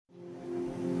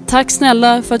Tack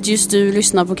snälla för att just du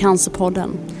lyssnar på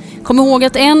Cancerpodden. Kom ihåg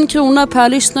att 1 krona per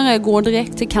lyssnare går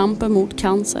direkt till kampen mot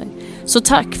cancer. Så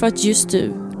tack för att just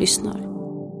du lyssnar.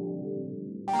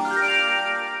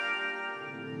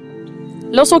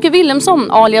 Lars-Åke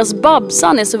Wilhelmsson, alias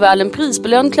Babsan, är såväl en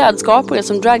prisbelönt klädskapare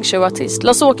som dragshowartist.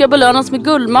 Lars-Åke har belönats med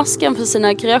Guldmasken för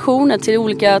sina kreationer till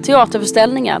olika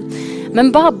teaterförställningar.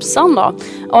 Men Babsan då?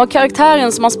 Ja,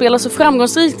 karaktären som han spelar så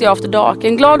framgångsrikt i After Dark.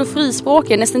 En glad och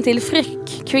frispråkig, nästan till fräck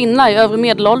kvinna i övre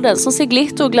medelåldern som ser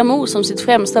glitter och glamour som sitt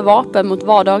främsta vapen mot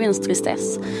vardagens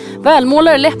tristess.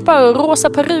 Välmålade läppar och rosa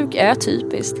peruk är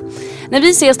typiskt. När vi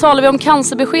ses talar vi om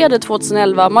cancerbeskedet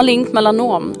 2011, malignt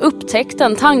melanom,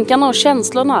 upptäckten, tankarna och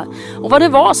känslorna. Och vad det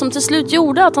var som till slut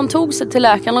gjorde att han tog sig till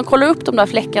läkaren och kollade upp de där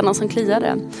fläckarna som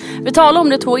kliade. Vi talar om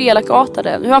de 2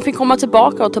 elakartade, hur han fick komma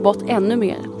tillbaka och ta bort ännu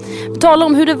mer. Vi talar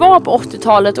om hur det var på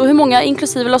 80-talet och hur många,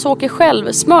 inklusive Lars-Åke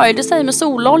själv, smörjde sig med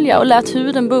sololja och lät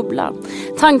huden bubbla.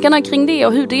 Tankarna kring det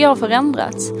och hur det har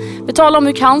förändrats. Vi talar om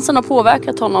hur cancern har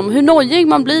påverkat honom, hur nojig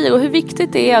man blir och hur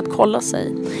viktigt det är att kolla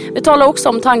sig. Vi talar också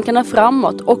om tankarna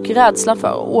framåt och rädsla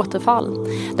för återfall.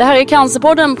 Det här är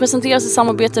Cancerpodden, presenteras i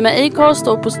samarbete med Acast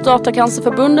och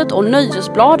Prostatacancerförbundet och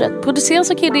Nöjesbladet.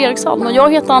 Produceras av Kid Eriksson och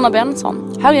jag heter Anna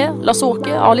Benson. Här är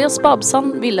Lars-Åke alias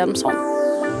Babsan Wilhelmsson.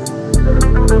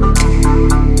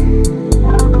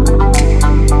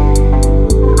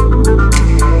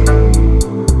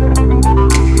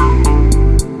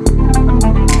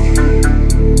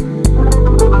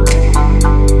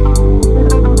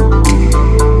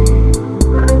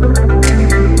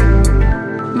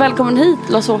 Välkommen hit,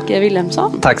 Lars-Åke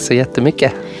Wilhelmsson. Tack så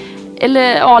jättemycket.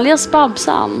 Eller alias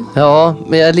Babsan. Ja,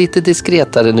 men jag är lite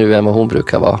diskretare nu än vad hon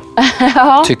brukar vara.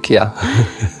 Ja. Tycker jag.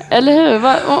 Eller hur?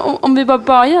 Om vi bara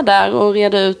börjar där och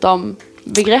reda ut de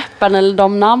begreppen eller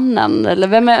de namnen. Eller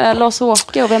vem är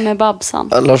Lars-Åke och vem är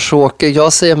Babsan? Lars-Åke,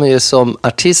 jag ser mig ju som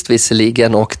artist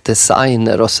visserligen och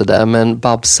designer och sådär. Men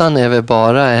Babsan är väl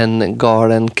bara en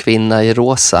galen kvinna i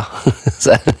rosa.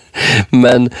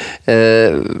 Men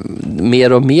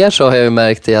mer och mer så har jag ju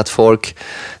märkt det att folk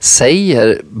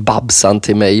säger Babsan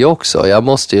till mig också. Jag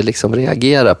måste ju liksom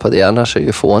reagera på det, annars är det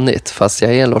ju fånigt. Fast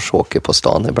jag är Lars-Åke på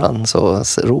stan ibland så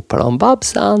ropar de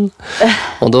Babsan.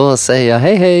 Och då säger jag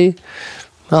hej hej.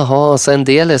 Jaha, och sen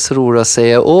del är så roligt att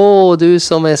säga åh, du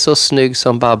som är så snygg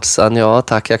som Babsan. Ja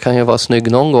tack, jag kan ju vara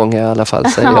snygg någon gång i alla fall,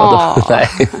 säger jag då.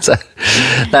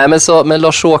 Nej, men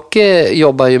Lars-Åke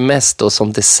jobbar ju mest då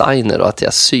som designer och att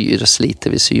jag sliter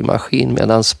vid symaskin.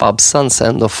 Medan Babsan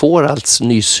sen då får allt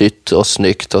nysytt och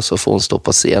snyggt och så får hon stå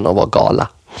på scen och vara gala.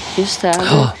 Just det,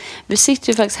 vi sitter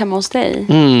ju faktiskt hemma hos dig.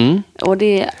 Och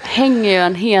det hänger ju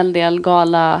en hel del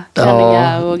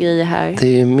galaklänningar och grejer här. Det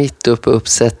är ju mitt uppe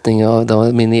uppsättning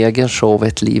av min egen show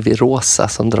Ett liv i rosa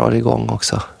som drar igång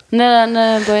också.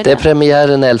 När börjar det? Det är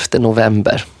premiären 11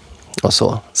 november och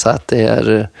så att det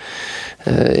är...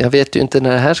 Jag vet ju inte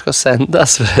när det här ska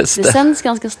sändas förresten. Det sänds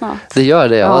ganska snart. Det gör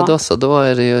det, ja. Då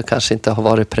är det ju kanske inte har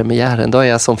varit premiären. Då är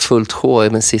jag som fullt sjå i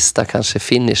min sista kanske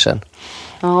finishen.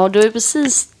 Ja, du har ju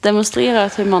precis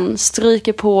demonstrerat hur man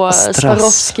stryker på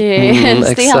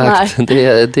Swarovski-stenar. Exakt,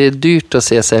 det är dyrt att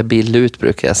se sig billig ut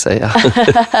brukar jag säga.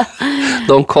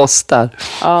 De kostar.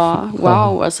 Ja,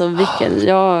 wow, alltså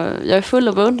jag är full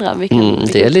av beundran.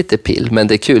 Det är lite pill, men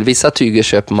det är kul. Vissa tyger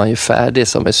köper man ju färdig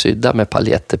som är sydda med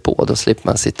paljetter på. Då slipper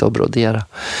man sitta och brodera.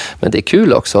 Men det är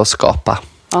kul också att skapa.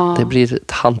 Ja. Det blir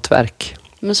ett hantverk.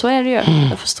 Men så är det ju.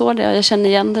 Jag förstår det. Jag känner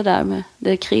igen det där med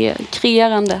det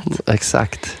kreerandet.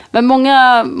 Exakt. Men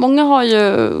många har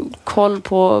ju koll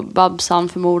på Babsan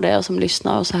förmodar jag som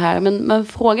lyssnar och så här. Men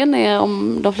frågan är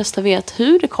om de flesta vet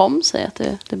hur det kom sig att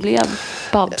det blev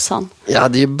Babsan. Ja,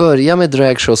 det började med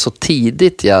dragshow så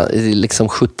tidigt. Ja. Liksom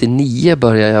 79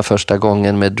 började jag första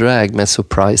gången med drag med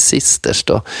Surprise Sisters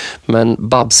då. Men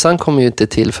Babsan kom ju inte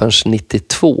till förrän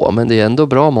 92. Men det är ändå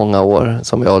bra många år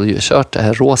som jag har ju kört det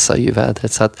här rosa i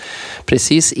vädret. Så att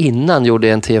precis innan gjorde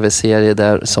jag en tv-serie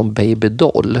där som Baby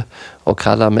Doll. Och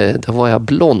kallade mig, då var jag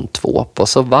blond tvåp. Och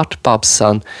så vart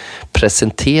Babsan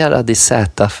presenterad i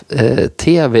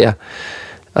ZTV.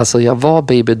 Alltså jag var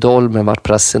Baby Doll men vart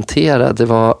presenterad. Det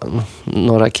var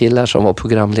några killar som var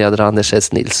programledare, Anders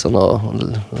S. Nilsson och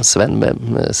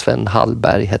Sven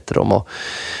Hallberg hette de.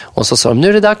 Och så sa de, nu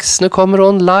är det dags, nu kommer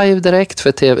hon live direkt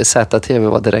för ZTV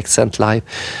var direkt sänt live.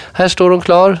 Här står hon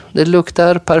klar, det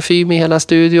luktar parfym i hela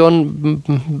studion.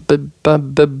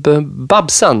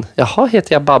 Babsan, jaha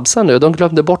heter jag Babsan nu? De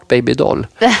glömde bort Baby Doll.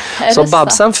 Så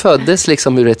Babsan föddes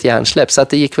liksom ur ett hjärnsläpp så att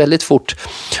det gick väldigt fort.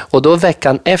 Och då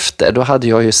veckan efter, då hade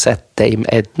jag ju sett Dame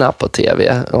Edna på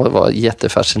tv och var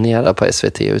jättefascinerad på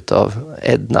SVT utav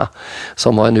Edna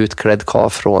som var en utklädd karl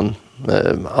från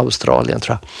Australien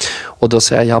tror jag. Och då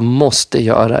sa jag måste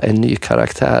göra en ny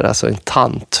karaktär, alltså en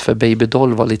tant. För Baby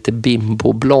Doll var lite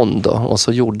bimbo-blond då. Och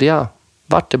så gjorde jag,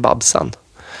 vart det Babsan.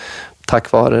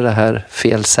 Tack vare det här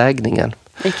felsägningen.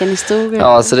 Vilken historia.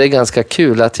 Ja, så det är ganska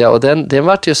kul att och den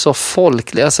vart ju så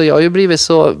folklig. Alltså jag har ju blivit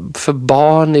så för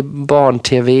barn i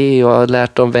barn-tv och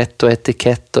lärt om vett och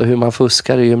etikett och hur man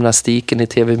fuskar i gymnastiken i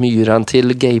TV-myran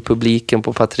till gay-publiken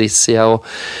på Patricia och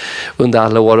under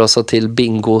alla år och så till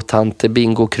bingo-tante,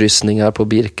 bingo-kryssningar på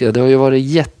Birke. Det har ju varit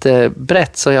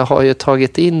jättebrett så jag har ju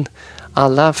tagit in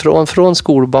alla från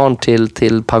skolbarn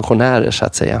till pensionärer så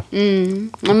att säga.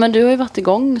 Ja, men du har ju varit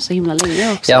igång så himla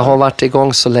länge också. Jag har varit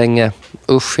igång så länge.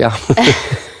 Usch ja.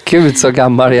 Gud så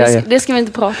gammal jag är. Det ska vi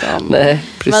inte prata om. Nej,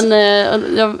 precis.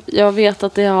 Men jag vet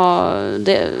att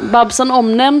Babsan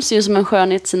omnämns ju som en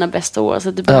skönhet i sina bästa år.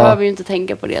 Så du behöver ju inte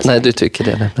tänka på det. Nej, du tycker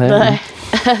det. Nej.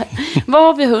 Vad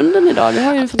har vi hunden idag? Du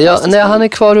har ju en fantastisk hund. Han är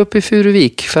kvar uppe i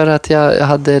Furuvik för att jag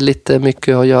hade lite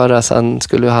mycket att göra så han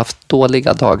skulle ha haft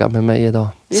dåliga dagar med mig idag.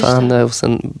 Just så han är hos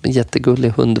en jättegullig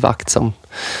hundvakt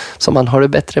som han har det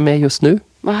bättre med just nu.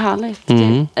 Vad härligt.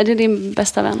 Är det din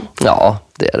bästa vän? Ja,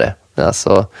 det är det.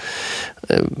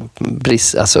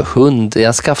 Alltså hund.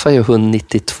 Jag skaffade ju hund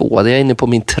 92. Det är inne på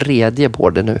min 3:e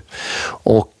border nu.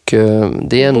 Och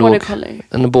det är nog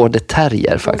en border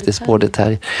terrier faktiskt. Border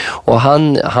terrier. Och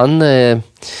han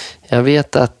jag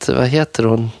vet att, vad heter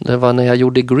hon? Det var när jag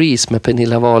gjorde Grease med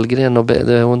Pernilla Wahlgren och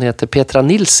hon heter Petra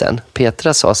Nilsen.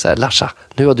 Petra sa så här: Larsa,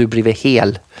 nu har du blivit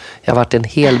hel. Jag har varit en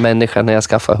hel människa när jag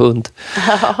skaffade hund.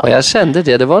 Och jag kände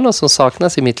det var något som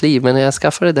saknas i mitt liv. Men när jag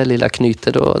skaffade det där lilla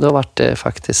knytet då var det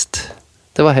faktiskt,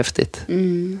 det var häftigt.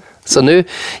 Så nu,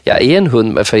 jag är en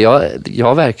hund för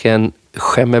jag verkligen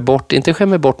inte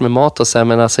skämmer bort med mat och så,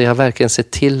 men alltså jag verkligen ser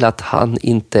till att han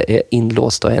inte är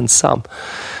inlåst och ensam.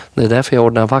 Det är därför jag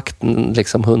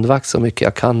ordnar hundvakt så mycket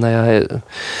jag kan när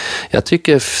jag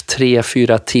tycker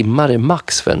 3-4 timmar är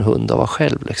max för en hund att vara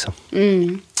själv liksom.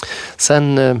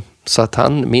 Sen så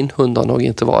att min hund har nog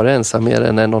inte varit ensam mer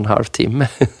än 1,5 timme.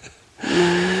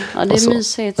 Ja, det är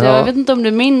mysigt. Ja. Jag vet inte om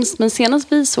du minns, men senast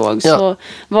vi såg så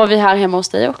var vi här hemma hos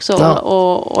dig också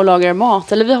och lagade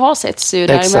mat. Eller vi har setts ju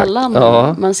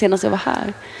däremellan, men senast jag var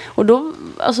här. Och då,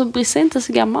 alltså Brisse är inte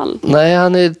så gammal. Nej,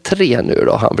 han är 3 nu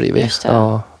då, han blivit. Just det.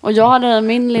 Ja. Och jag hade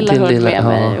min lilla hund med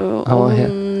mig och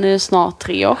hon är snart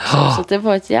 3 också. Så det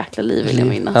var ett jäkla liv, vill jag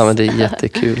minnas. Ja, men det är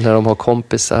jättekul när de har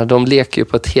kompisar. De leker ju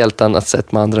på ett helt annat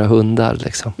sätt med andra hundar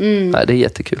liksom. Ja, det är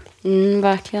jättekul.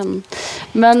 Verkligen.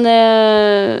 Men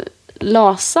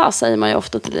Lasa säger man ju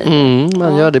ofta till dig.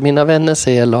 Man gör det. Mina vänner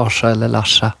säger Larsa eller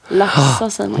Larsa. Larsa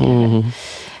säger man ju.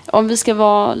 Om vi ska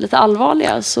vara lite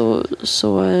allvarliga så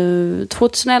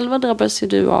 2011 drabbades ju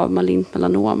du av malignt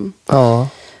melanom. Ja.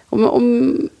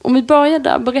 Om vi börjar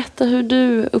där, berätta hur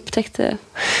du upptäckte.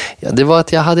 Ja, det var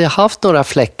att jag hade haft några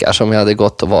fläckar som jag hade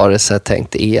gått och varit så jag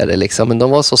tänkte liksom, men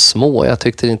de var så små. Jag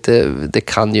tyckte inte, det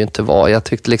kan ju inte vara. Jag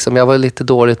tyckte liksom, jag var lite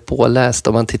dåligt påläst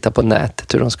om man tittar på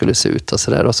nätet hur de skulle se ut och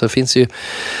sådär. Och så finns ju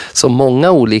så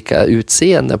många olika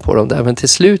utseenden på dem där. Men till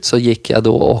slut så gick jag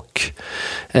då och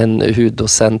en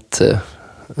huddocent,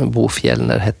 Bo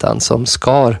Fjellner hette han, som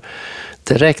skar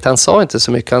direkt. Han sa inte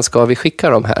så mycket, han ska vi skicka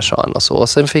dem här, sa han och så. Och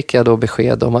sen fick jag då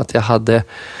besked om att jag hade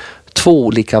 2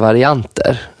 olika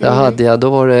varianter. Då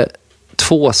var det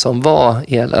 2 som var,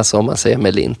 alltså om man säger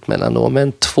malignt melanom,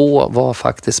 men 2 var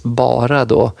faktiskt bara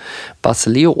då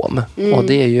basiliom. Och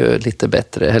det är ju lite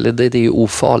bättre, eller det är ju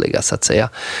ofarliga så att säga.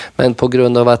 Men på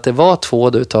grund av att det var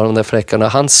 2 utav de där fläckarna,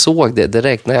 han såg det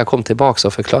direkt när jag kom tillbaka,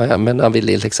 så förklarade jag, men han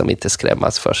ville liksom inte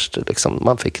skrämmas först, liksom,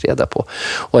 man fick reda på.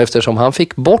 Och eftersom han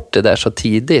fick bort det där så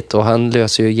tidigt och han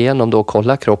löser ju igenom då och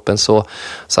kollar kroppen, så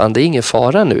han, det är ingen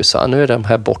fara nu, så nu är de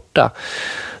här borta.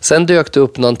 Sen dök det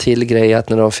upp någon till grej att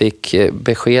när de fick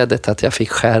beskedet att jag fick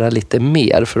skära lite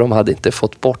mer, för de hade inte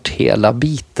fått bort hela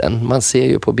biten. Man ser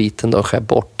ju på biten de skär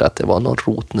bort att det var någon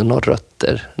rot, någon rötter.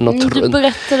 Du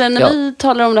berättade, när vi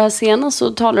talar om det här senast så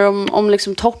talar de om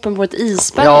liksom toppen på ett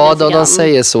isberg. Ja, de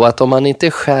säger så att om man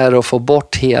inte skär och får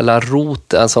bort hela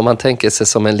roten, alltså om man tänker sig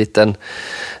som en liten,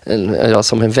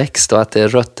 som en växt då, att det är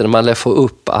rötter, man lär få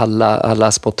upp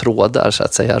alla små trådar så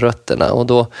att säga, rötterna, och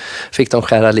då fick de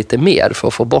skära lite mer för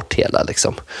att få bort hela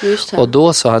liksom. Och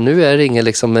då sa han, nu är det ingen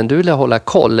liksom, men du vill hålla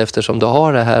koll eftersom du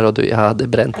har det här, och jag hade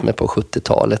bränt mig på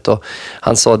 70-talet, och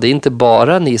han sa, det är inte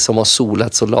bara ni som har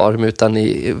solat solarium, utan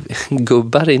ni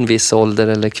gubbar i en viss ålder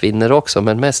eller kvinnor också,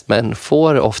 men mest män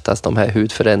får oftast de här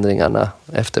hudförändringarna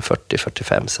efter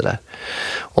 40-45 sådär.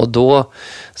 Och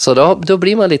då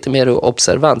blir man lite mer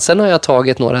observant. Sen har jag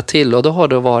tagit några till, och då har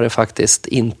det varit faktiskt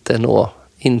inte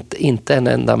inte en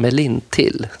enda melin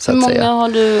till, så Hur att många säga. har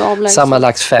du avlägsnat?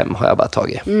 Sammanlagt 5 har jag bara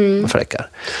tagit. Fläckar.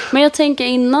 Men jag tänker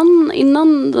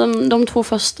innan de 2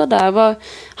 första där,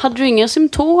 hade du inga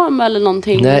symptom eller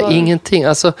någonting? Nej, ingenting.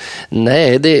 Alltså,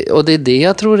 nej, det är det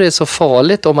jag tror är så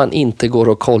farligt om man inte går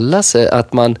och kollar sig. Att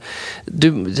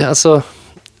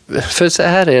för så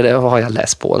här är det, har jag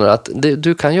läst på nu, att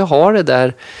du kan ju ha det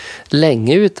där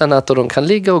länge utan att de kan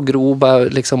ligga och groba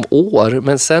liksom år,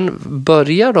 men sen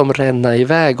börjar de ränna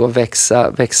iväg och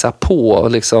växa på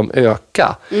och liksom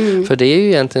öka. För det är ju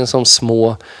egentligen som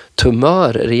små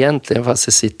tumörer egentligen, fast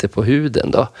det sitter på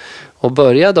huden då. Och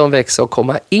börjar de växa och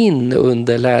komma in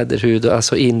under läderhud,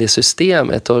 alltså in i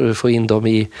systemet, och du får in dem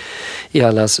i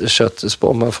allas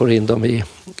köttspår, man får in dem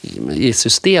i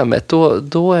systemet,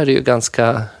 då är det ju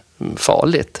ganska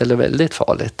farligt, eller väldigt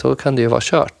farligt. Då kan det ju vara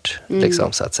kört,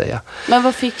 liksom, så att säga. Men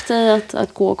vad fick dig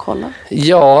att gå och kolla?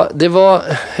 Ja,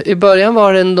 i början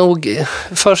var det nog,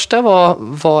 första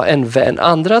var en vän,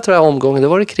 andra tror jag omgången, det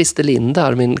var det Christer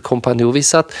Lindar, min kompanjon. Vi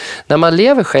satt, när man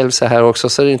lever själv så här också,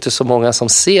 så är det inte så många som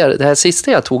ser. Det här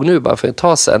sista jag tog nu bara för ett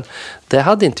tag sedan, det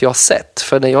hade inte jag sett.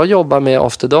 För när jag jobbade med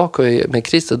After Dark och med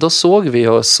Christer, då såg vi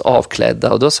oss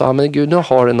avklädda. Och då sa han, men gud, nu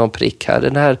har du någon prick här.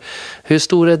 Den här, hur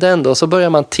stor är den då? Och så börjar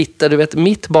man titta, du vet,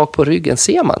 mitt bak på ryggen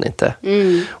ser man inte.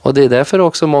 Och det är därför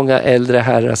också många äldre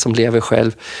herrar som lever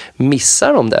själv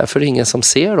missar dem där. För det är ingen som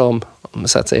ser dem,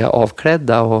 så att säga,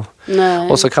 avklädda.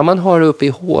 Och så kan man ha det upp i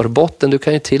hårbotten. Du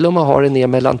kan ju till och med ha det ner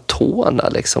mellan tårna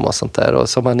liksom, och sånt där. Och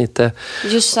så man inte...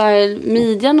 Just så här,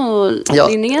 midjan och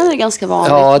linningen är ganska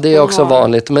vanligt. Ja, det är också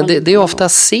vanligt. Men det är ofta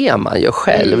ser man ju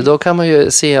själv. Då kan man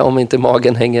ju se om inte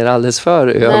magen hänger alldeles för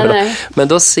över. Nej. Men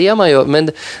då ser man ju. Men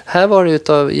här var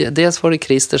det dels var det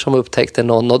Christer som upptäckte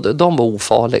någon. Och de var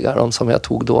ofarliga, de som jag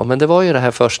tog då. Men det var ju det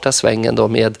här första svängen då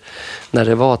med när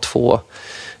det var 2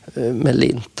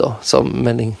 melint då, som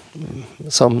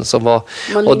var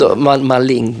maling. Och då,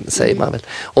 maling säger man väl.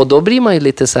 Och då blir man ju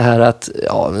lite så här att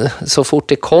så fort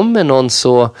det kommer någon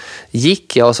så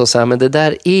gick jag och så sa, men det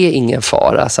där är ingen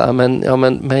fara, så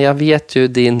men jag vet ju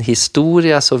din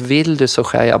historia, så vill du så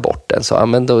skär jag bort den, så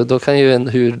men då kan ju en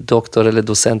hurdoktor eller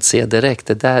docent se direkt,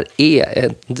 det här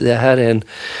är en,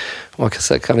 vad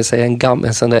kan vi säga,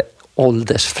 en sån där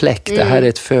åldersfläck. Det här är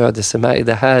ett födelsemärke.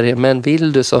 Det här är, men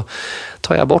vill du så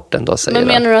tar jag bort den då, säger Men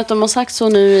menar du att de har sagt så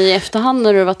nu i efterhand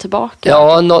när du var tillbaka?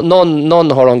 Ja,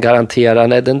 någon har de garanterat,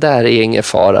 nej, den där är ingen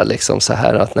fara liksom, så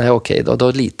här att nej, okej,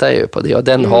 då litar jag ju på det, och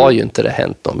den har ju inte det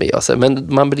hänt något med oss. Men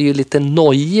man blir ju lite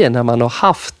nojig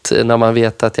när man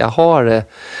vet att jag har det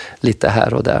lite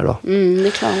här och där då. Det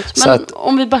är klart. Men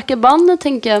om vi backar bandet,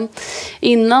 tänker jag,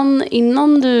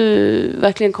 innan du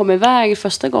verkligen kom iväg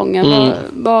första gången,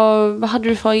 vad hade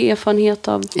du för erfarenhet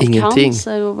av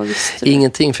cancer, och vad visste du?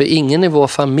 Ingenting, för ingen i vår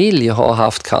familj har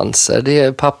haft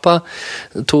cancer. Pappa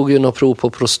tog ju något prov på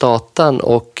prostatan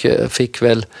och fick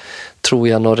väl, tror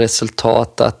jag, något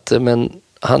resultat men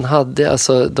han hade,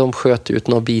 alltså de sköt ut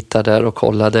några bitar där och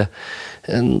kollade,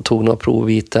 tog några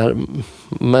provbitar,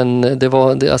 men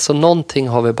alltså någonting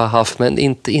har vi bara haft, men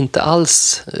inte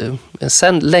alls.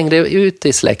 Sen längre ut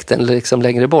i släkten, liksom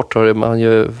längre bort, har man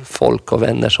ju folk och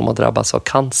vänner som har drabbats av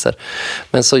cancer,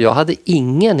 men så jag hade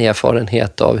ingen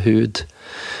erfarenhet av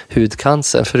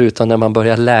hudcancer, förutom när man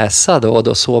började läsa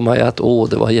då såg man ju att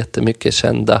det var jättemycket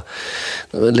kända,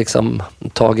 liksom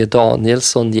Tage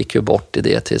Danielsson gick ju bort i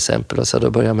det till exempel, och så då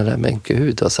började man med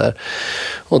gud och så här,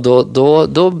 och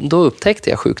då upptäckte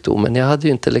jag sjukdomen. Jag hade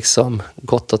ju inte liksom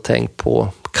gått och tänkt på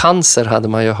cancer, hade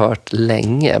man ju hört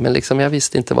länge, men liksom jag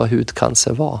visste inte vad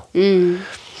hudcancer var.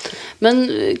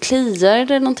 Men kliar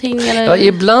det någonting? Eller? Ja,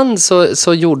 ibland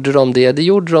så gjorde de det. Det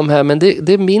gjorde de här, men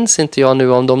det minns inte jag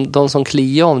nu om de som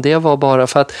kliade om. Det var bara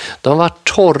för att de var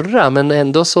torra, men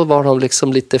ändå så var de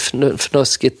liksom lite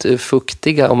fnöskigt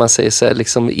fuktiga, om man säger så här,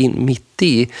 liksom mitt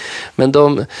i.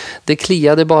 Men det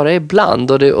kliade bara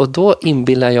ibland, och då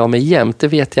inbillar jag mig jämt. Det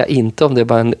vet jag inte om det är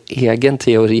bara en egen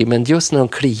teori, men just när de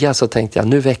kliade så tänkte jag,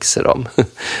 nu växer de.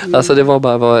 Alltså det var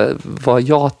bara vad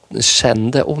jag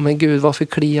kände. Men gud, varför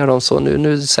kliar de så?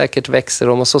 Nu säkert växer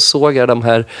de, och så såg jag de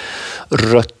här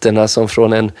rötterna som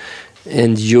från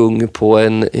en ljung på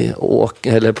en åk,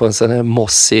 eller på en sån här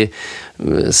mossig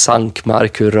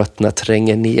sankmark, hur rötterna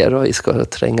tränger ner och ska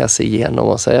tränga sig igenom,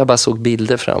 och så jag bara såg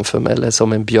bilder framför mig, eller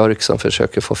som en björk som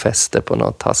försöker få fäste på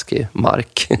någon taskig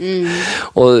mark.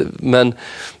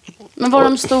 Men var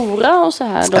de stora och så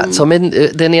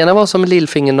här? Den ena var som en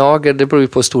lillfingernagel, det beror ju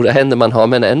på hur stora händer man har,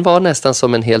 men en var nästan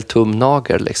som en helt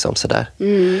tumnagel liksom sådär.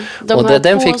 Och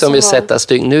den fick de ju sätta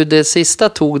stygn. Nu det sista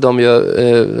tog de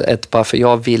ju ett par, för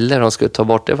jag ville de skulle ta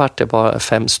bort, det vart det bara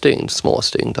 5 stygn, små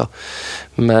stygn då.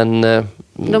 Men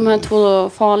De här 2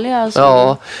 farliga? Alltså.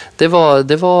 Ja, det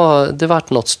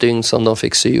var något stygn som de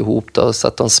fick sy ihop då, så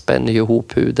att de spänner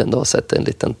ihop huden då och sätter en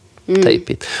liten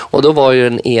tejpbit. Och då var ju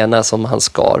den ena som han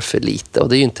skar för lite, och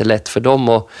det är ju inte lätt för dem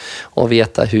att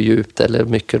veta hur djupt eller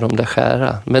mycket de där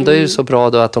skära. Men då är det så bra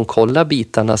då att de kollar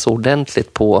bitarna så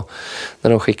ordentligt på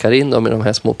när de skickar in dem i de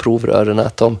här små provrören,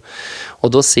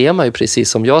 och då ser man ju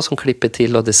precis som jag som klipper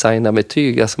till och designar med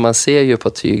tyg, alltså man ser ju på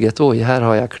tyget, här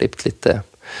har jag klippt lite,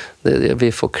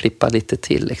 vi får klippa lite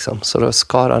till liksom. Så då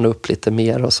skar han upp lite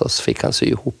mer och så fick han sy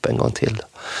ihop en gång till.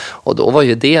 Och då var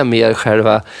ju det mer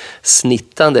själva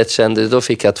snittandet, kände. Då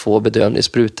fick jag 2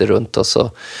 bedövningssprutor runt, och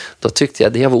så då tyckte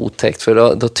jag det var otäckt,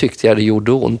 för då tyckte jag det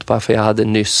gjorde ont, bara för jag hade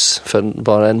nyss för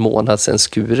bara en månad sedan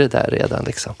skurit där redan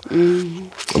liksom.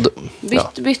 Och då,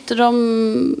 bytte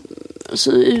de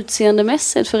så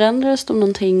utseendemässigt, förändrades de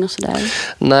någonting och sådär?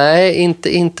 Nej,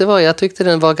 inte var. Jag tyckte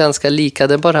den var ganska lika.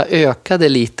 Den bara ökade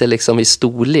lite liksom i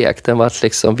storlek. Den var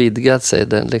liksom vidgad sig.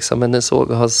 Men den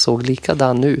såg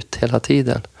likadan ut hela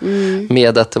tiden.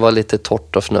 Med att det var lite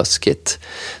torrt och fnöskigt.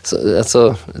 Så,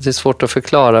 alltså, det är svårt att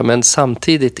förklara, men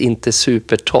samtidigt inte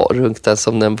supertorr. Utan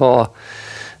som den var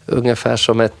ungefär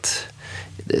som ett...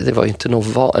 Det var ju inte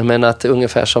något men att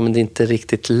ungefär som det inte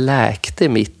riktigt läkte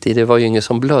mitt i. Det var ju ingen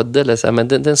som blödde eller så, men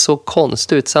den såg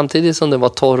konstig ut. Samtidigt som den var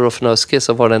torr och fnöskig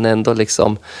så var den ändå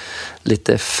liksom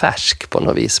lite färsk på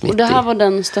något vis mitt i. Och det här var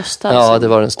den största? Ja, alltså. det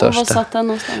var den största. Och var satt den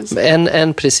någonstans?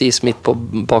 En precis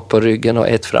bak på ryggen och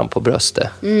ett fram på bröstet.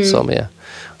 Som är.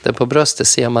 Den på bröstet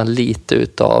ser man lite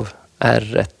utav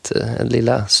ärret,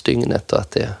 lilla stygnet, och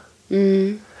att det...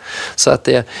 Så att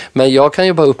men jag kan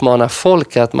ju bara uppmana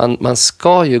folk att man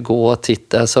ska ju gå och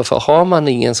titta. Så för har man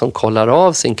ingen som kollar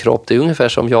av sin kropp, det är ungefär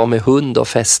som jag med hund och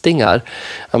fästingar.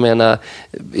 Jag menar,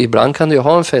 ibland kan du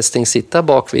ha en fästing sitta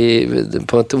bak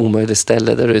på ett omöjligt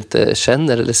ställe där du inte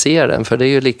känner eller ser den. För det är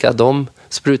ju lika, de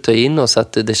sprutar in och så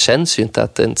att det känns ju inte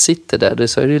att den sitter där.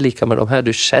 Så är det ju lika med de här,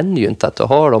 du känner ju inte att du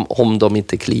har dem om de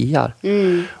inte kliar.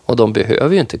 Och de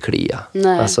behöver ju inte klia.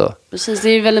 Nej, alltså. Precis. Det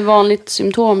är ju väldigt vanligt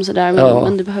symptom sådär,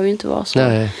 men det behöver ju inte vara så.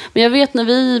 Nej. Men jag vet när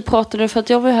vi pratade, för att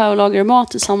jag var här och lagade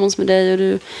mat tillsammans med dig, och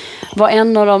du var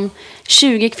en av de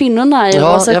 20 kvinnorna i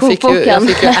Rosa kokboken. Jag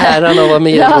fick ju äran av att vara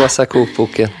med i Rosa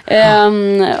kokboken.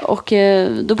 Och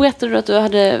då berättade du att du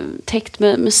hade täckt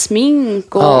med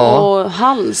smink och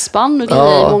halsband och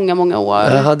grejer i många, många år.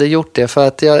 Jag hade gjort det för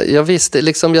att jag visste,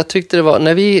 liksom, jag tyckte det var,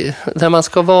 när man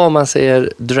ska vara, om man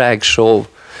säger dragshow,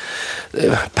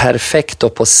 perfekt då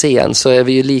på scen, så är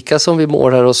vi ju lika som vi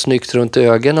målar oss snyggt runt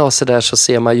ögonen och så där, så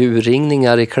ser man ju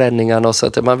urringningar i klänningarna och så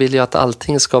att man vill ju att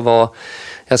allting ska vara.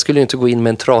 Jag skulle ju inte gå in med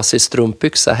en trasig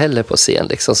strumpbyxa heller på scen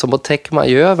liksom, så då täcker man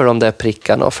ju över de där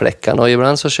prickarna och fläckarna, och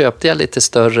ibland så köpte jag lite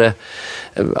större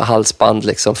halsband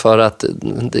liksom, för att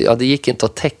det gick inte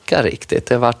att täcka riktigt.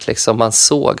 Det var liksom, man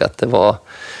såg att det var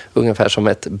ungefär som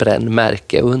ett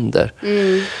brännmärke under.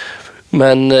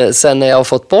 Men sen när jag har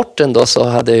fått bort den då, så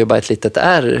hade jag ju bara ett litet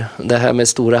ärr. Det här med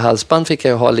stora halsband fick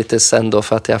jag ju ha lite sen då,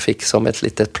 för att jag fick som ett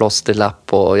litet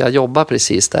plåsterlapp, och jag jobbade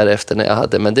precis därefter när jag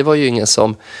hade. Men det var ju ingen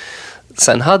som...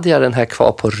 Sen hade jag den här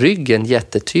kvar på ryggen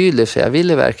jättetydligt, för jag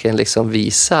ville verkligen liksom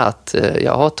visa att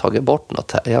jag har tagit bort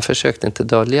något här. Jag försökte inte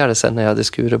dölja det sen när jag hade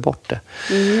skurit bort det.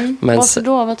 Men varför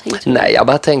då? Vad tänkte du? Nej, jag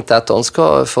bara tänkte att de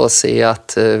ska få se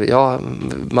att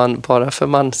bara för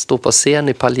man står på scen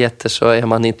i paljetter så är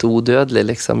man inte odödlig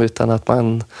liksom, utan att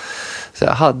man... Så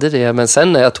jag hade det, men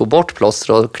sen när jag tog bort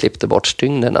plåster och klippte bort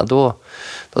stygnerna, då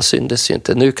syndes ju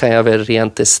inte. Nu kan jag väl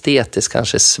rent estetiskt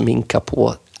kanske sminka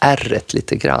på ärret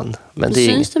lite grann. Men det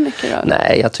syns det mycket då?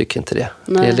 Nej, jag tycker inte det.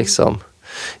 Nej. Det är liksom...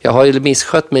 Jag har ju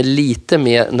misskött mig lite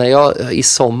med... I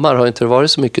sommar har inte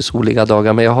varit så mycket soliga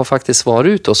dagar, men jag har faktiskt varit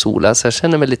ute och solat, så jag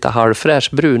känner mig lite halvfräsch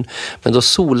brun. Men då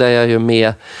solar jag ju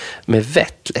med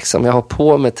vett liksom. Jag har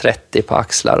på med 30 på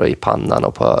axlar och i pannan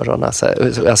och på öronen.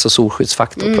 Alltså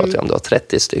solskyddsfaktor pratar jag om då.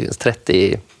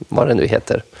 30, vad det nu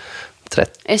heter.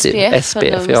 30,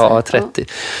 SPF, ja 30.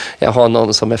 Jag har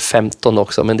någon som är 15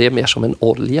 också, men det är mer som en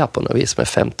olja på något vis med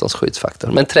 15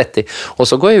 skyddsfaktor. Men 30. Och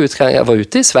så går jag ut, kan jag vara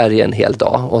ute i Sverige en hel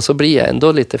dag och så blir jag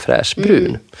ändå lite fräsch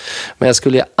brun. Men jag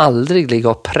skulle ju aldrig ligga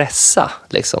och pressa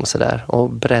liksom sådär och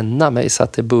bränna mig så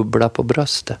att det bubblar på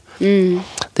bröstet.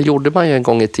 Det gjorde man ju en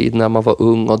gång i tiden när man var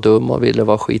ung och dum och ville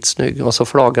vara skitsnygg, och så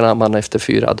flagade man efter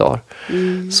 4 dagar.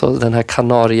 Så den här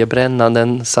kanariebrännan,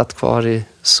 den satt kvar i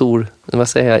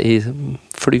i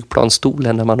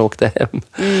flygplanstolen när man åkte hem.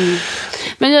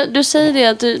 Men du säger det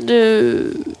att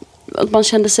att man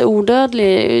kände sig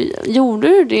odödlig. Gjorde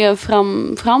du det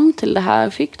fram till det här?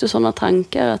 Fick du sådana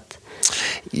tankar att...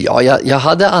 Ja, jag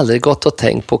hade aldrig gått och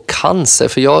tänkt på cancer,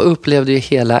 för jag upplevde ju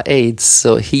hela AIDS-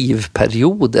 och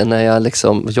HIV-perioden när jag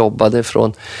liksom jobbade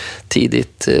från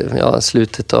tidigt,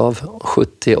 slutet av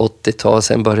 70-80-tal,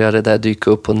 sen började det där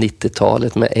dyka upp på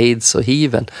 90-talet med AIDS och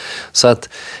HIVen. Så att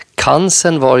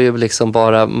cancern var ju liksom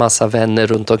bara massa vänner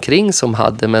runt omkring som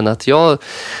hade, men att jag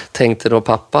tänkte då,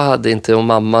 pappa hade inte och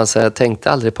mamma, så jag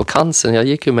tänkte aldrig på cancern. Jag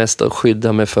gick ju mest och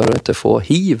skyddade mig för att inte få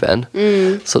HIVen.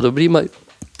 Så då blir man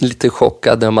lite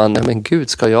chockad när man, men gud,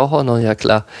 ska jag ha någon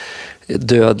jäkla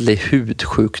dödlig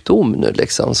hudsjukdom nu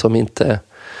liksom,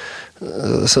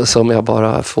 som jag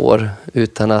bara får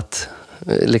utan att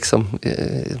liksom,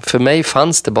 för mig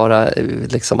fanns det bara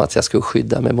liksom att jag skulle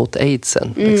skydda mig mot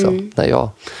AIDSen liksom, när jag...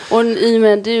 Och i och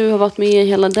med att du har varit med i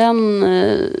hela den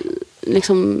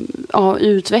liksom,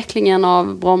 utvecklingen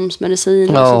av bromsmedicin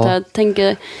och sånt där,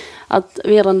 tänker att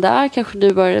redan där kanske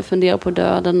du började fundera på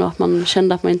döden och att man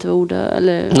kände att man inte borde,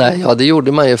 eller? Nej, det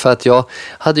gjorde man ju, för att jag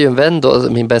hade ju en vän då,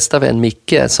 min bästa vän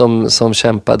Micke, som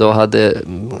kämpade och hade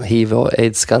HIV och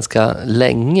AIDS ganska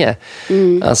länge.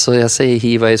 Alltså jag säger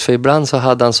HIV och AIDS, för ibland så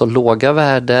hade han så låga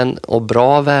värden och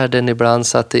bra värden ibland,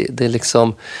 så att det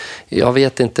liksom, jag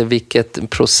vet inte vilket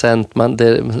procent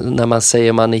när man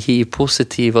säger man är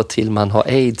HIV-positiv och till man har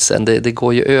AIDS, det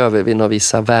går ju över vid några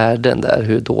vissa värden där,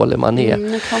 hur dålig man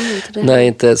är. Nej,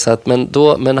 inte så att,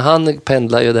 men han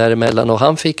pendlar ju däremellan och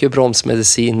han fick ju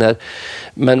bromsmediciner,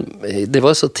 men det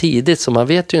var så tidigt så man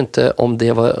vet ju inte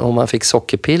om man fick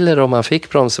sockerpiller och om man fick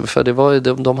broms, för det var ju,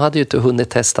 de hade ju inte hunnit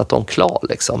testa dem klar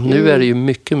liksom. Nu är det ju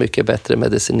mycket, mycket bättre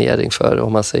medicinering för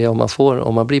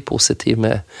om man blir positiv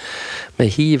med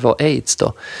HIV och AIDS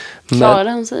då. Klarade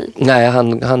han sig? Nej,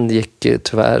 han gick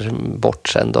tyvärr bort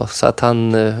sen då, så att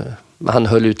han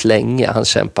höll ut länge, han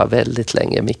kämpade väldigt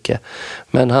länge, Micke.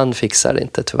 Men han fixar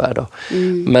inte tyvärr då.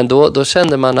 Men då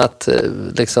kände man att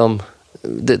liksom,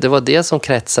 det var det som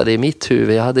kretsade i mitt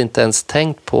huvud. Jag hade inte ens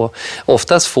tänkt på...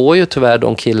 Oftast får ju tyvärr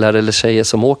de killar eller tjejer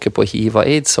som åker på HIV och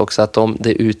AIDS också att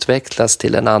det utvecklas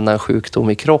till en annan sjukdom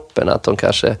i kroppen.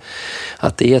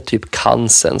 Att det är typ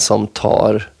cancern som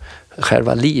tar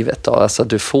själva livet då. Alltså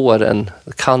du får en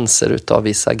cancer utav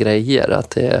vissa grejer.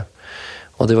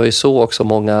 Och det var ju så också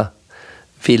många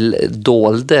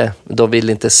dolde. De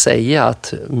ville inte säga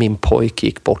att min pojk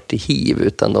gick bort i HIV,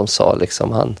 utan de sa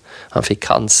liksom han fick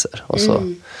cancer. Och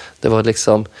så, det var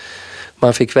liksom,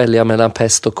 man fick välja mellan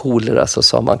pest och kolera, så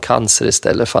sa man cancer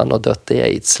istället för han har dött i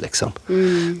AIDS liksom.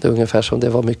 Det är ungefär som det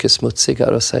var mycket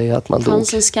smutsigare att säga att man dog.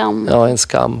 Fanns en skam. Ja, en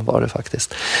skam var det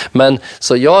faktiskt. Men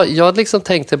så jag liksom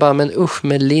tänkte bara, men usch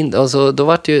med Lind, och så då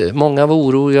vart ju många var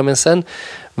oroliga, men sen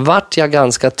vart jag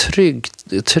ganska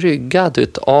tryggad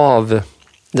utav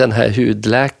den här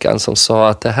hudläkaren som sa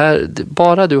att det här,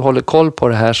 bara du håller koll på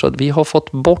det här, så att vi har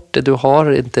fått bort det, du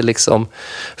har inte liksom,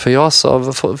 för jag sa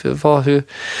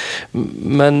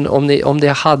men om det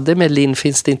jag hade med Linn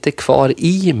finns det inte kvar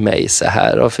i mig så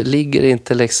här, och ligger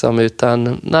inte liksom,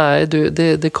 utan nej,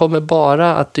 det kommer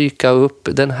bara att dyka upp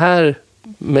den här,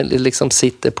 men liksom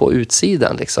sitter på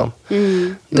utsidan liksom.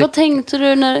 Vad tänkte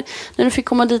du när du fick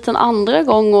komma dit en andra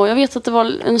gång? Och jag vet att det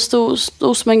var en stor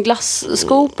som en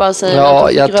glasskopa.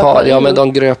 Men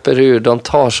de gröper ur. De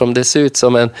tar som det ser ut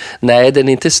som en... Nej, den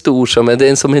är inte stor som en... Det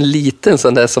är som en liten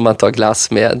sån där som man tar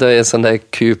glass med. Det är en sån där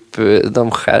kup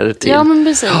de skär till. Ja, men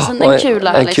precis. En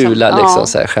kula. En kula liksom,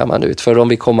 så här skär man ut. För de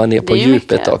vill komma ner på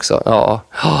djupet mycket också. Ja.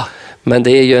 Men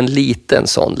det är ju en liten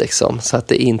sån liksom, så att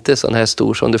det är inte sån här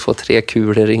stor som du får 3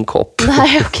 kulor i en kopp.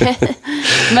 Nej, okej.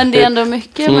 Men det är ändå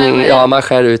mycket. Ja, man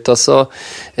skär ut, och så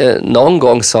någon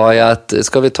gång sa jag att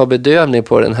ska vi ta bedövning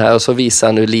på den här, och så visade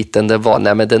han hur liten den var.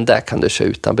 Nej, men den där kan du köra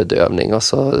utan bedövning, och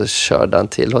så körde han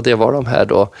till, och det var de här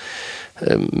då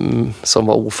som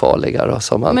var ofarliga då,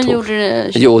 som han tog. Gjorde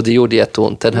det? Jo, det gjorde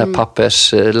jätteont. Den här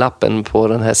papperslappen på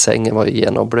den här sängen var ju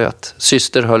genomblöt.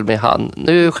 Syster höll med hand.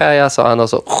 Nu skär jag, sa han, och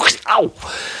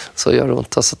så gör det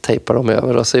ont, och så tejpar de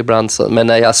över, och så ibland så, men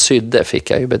när jag sydde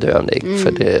fick jag ju bedövning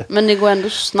för det. Men det går ändå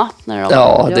snabbt när de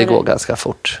gör det går ganska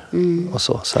fort. Och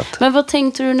så att. Men vad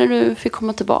tänkte du när du fick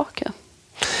komma tillbaka?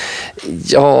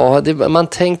 Ja, man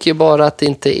tänker ju bara att det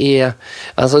inte är...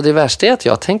 Alltså det värsta är att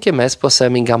jag tänker mest på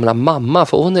min gamla mamma,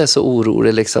 för hon är så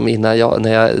orolig liksom när jag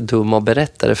är dum och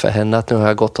berättade för henne att nu har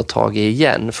jag gått och tagit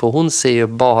igen. För hon ser ju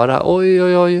bara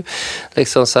oj.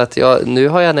 Liksom, så att nu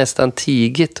har jag nästan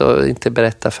tigit och inte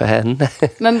berättat för henne.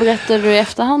 Men berättade du i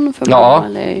efterhand för mamma?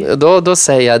 Eller? Då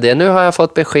säger jag det. Nu har jag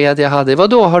fått besked jag hade.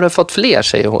 Vadå, har du fått fler,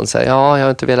 säger hon. Så, ja, jag har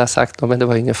inte velat sagt något, men det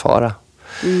var ingen fara.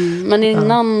 Men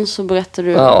innan så berättade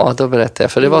du... Ja, då berättade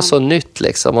jag, för det var så nytt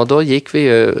liksom. Och då gick vi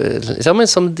ju, men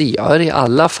som det gör i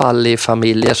alla fall i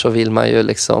familjer, så vill man ju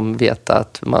liksom veta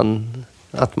att man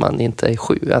att man inte är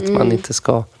sjuk, att man inte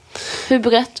ska... Hur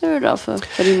berättade du då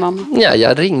för din mamma? Ja,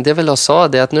 jag ringde väl och sa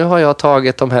det att nu har jag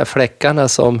tagit de här fläckarna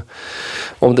som,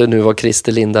 om det nu var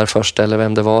Christer Lindar först eller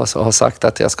vem det var, så har sagt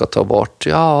att jag ska ta bort.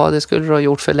 Ja, det skulle du ha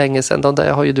gjort för länge sedan. De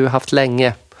där har ju du haft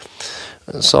länge,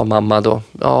 sa mamma då.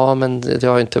 Ja, men det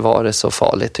har ju inte varit så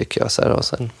farligt tycker jag. Så här,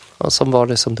 och så var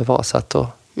det som det var, så att då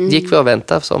gick vi och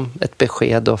väntade som ett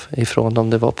besked då, ifrån om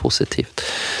det var positivt.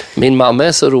 Min mamma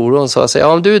är så rolig, hon sa så,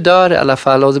 om du dör i alla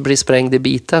fall och det blir sprängd i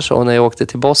bitar så när jag åkte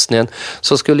till Bosnien,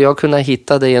 så skulle jag kunna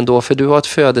hitta dig ändå, för du har ett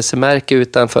födelsemärke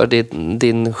utanför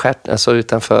din stjärt, alltså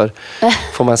utanför,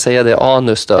 får man säga det,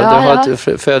 anus då. Du har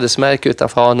ett födelsemärke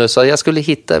utanför anus, och jag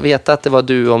skulle veta att det var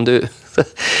du om du...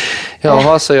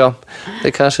 Jaha, så jag. Det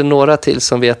är kanske några till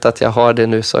som vet att jag har det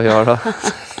nu, så jag då.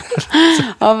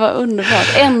 Ja, vad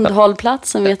underbart.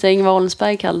 Ändhållplatsen vet jag Ingvar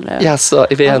Oldsberg kallade det. Ja, så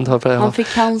vid Ändhållplatsen. Han fick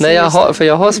cancer. Nej,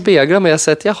 jag har speglat mig och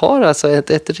sett, jag har alltså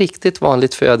ett riktigt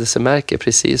vanligt födelsemärke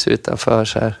precis utanför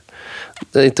så här.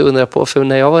 Det är inte undra på, för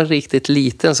när jag var riktigt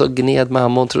liten så gned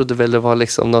mamma, hon trodde väl det var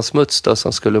liksom någon smuts då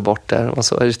som skulle bort där, och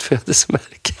så är det ett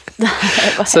födelsemärke.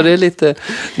 Så det är lite,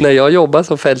 när jag jobbade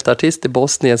som fältartist i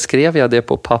Bosnien skrev jag det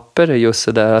på papper, just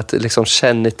så där att liksom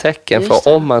kännetecken,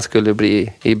 för om man skulle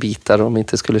bli i bitar och de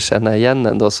inte skulle känna igen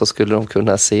en då, så skulle de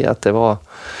kunna se att det var,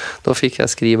 då fick jag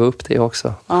skriva upp det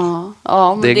också.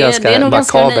 Ja, men det är nog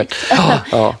makabert.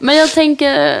 Ja. Men jag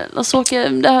tänker, Lars-Åke,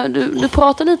 du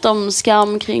pratar lite om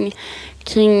skam kring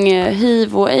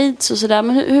HIV och AIDS och sådär.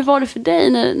 Men hur var det för dig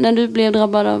när du blev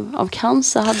drabbad av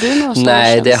cancer? Hade du några sådana?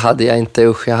 Nej, det hade jag inte.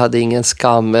 Usch, jag hade ingen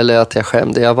skam eller att jag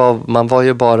skämde. Man var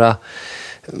ju bara...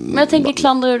 Men jag tänker,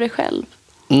 klandrar du dig själv?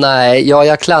 Nej,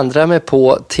 jag klandrar mig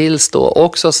på tills då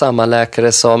också samma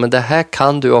läkare sa, men det här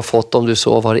kan du ha fått om du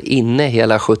så varit inne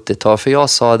hela 70-talet. För jag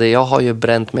sa det, jag har ju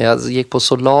bränt mig. Jag gick på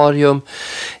solarium,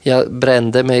 jag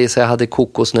brände mig så jag hade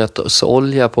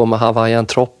kokosnötsolja på med Hawaiian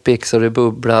Tropics så det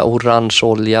bubblade orange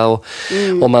olja och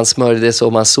man smörjde så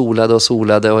man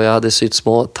solade och jag hade sytt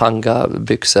små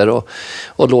tangabyxor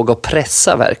och låg och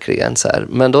pressade verkligen så här.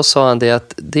 Men då sa han det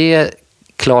att det är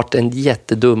klart en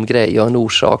jättedum grej och en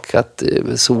orsak att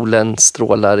solen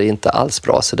strålar inte alls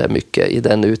bra så där mycket i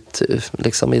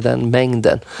den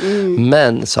mängden.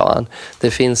 Men, sa han,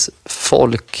 det finns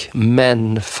folk,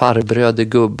 män, farbröder,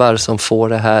 gubbar som får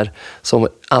det här som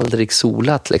aldrig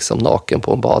solat liksom naken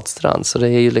på en badstrand. Så det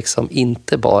är ju liksom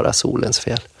inte bara solens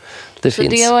fel.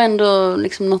 Det var ändå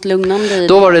liksom något lugnande i det.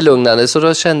 Då var det lugnande, så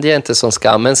då kände jag inte sån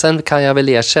skam. Men sen kan jag väl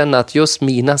erkänna att just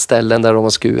mina ställen där de har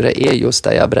skurit är just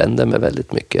där jag brände mig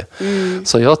väldigt mycket.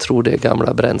 Så jag tror det är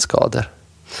gamla brännskador.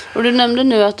 Och du nämnde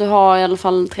nu att du har i alla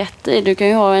fall 30. Du kan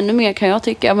ju ha ännu mer kan jag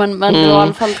tycka. Men du har i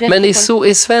alla fall 30. Men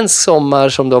i svensk sommar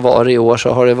som det har varit i år så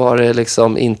har det varit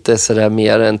liksom inte sådär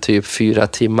mer än typ 4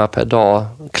 timmar per dag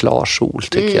klar sol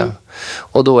tycker jag.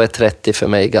 Och då är 30 för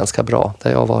mig ganska bra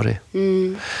där jag har varit.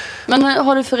 Men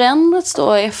har det förändrats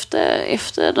då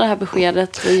efter det här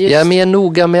beskedet? Jag är mer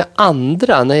noga med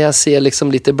andra när jag ser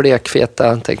liksom lite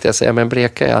blekfeta, tänkte jag säga, men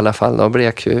bleka i alla fall, och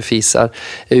blekfisar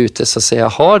är ute, så säger jag,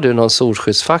 har du någon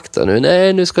solskyddsfaktor nu?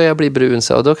 Nej, nu ska jag bli brun,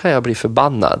 så, och då kan jag bli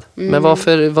förbannad. Men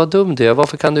vad dum du är,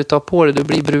 varför kan du ta på dig? Du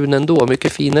blir brun ändå,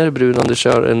 mycket finare brun om du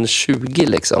kör en 20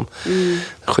 liksom,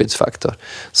 skyddsfaktor.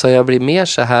 Så jag blir mer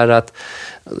så här att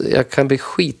jag kan bli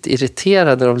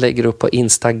skitirriterad när de lägger upp på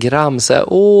Instagram så här,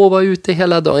 var ute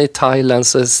hela dagen i Thailand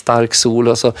så är stark sol,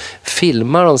 och så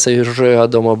filmar de sig hur röd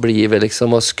de har blivit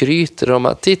liksom, och skryter om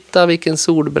att titta vilken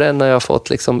solbränna jag har fått,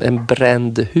 liksom en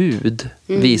bränd hud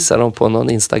visar de på någon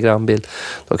Instagram-bild.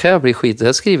 Då kan jag bli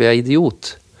jag skriver jag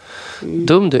idiot.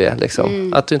 Dum du är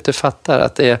liksom. Att du inte fattar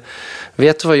att det är,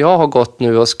 vet du vad jag har gått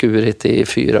nu och skurit i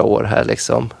 4 år här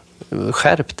liksom.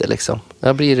 Skärp det liksom.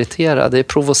 Jag blir irriterad. Det är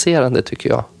provocerande tycker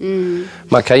jag.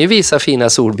 Man kan ju visa fina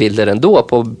solbilder ändå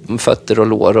på fötter och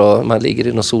lår och man ligger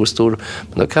i någon solstol.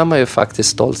 Men då kan man ju faktiskt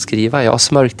stolt skriva, jag har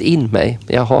smörkt in mig.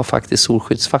 Jag har faktiskt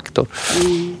solskyddsfaktor.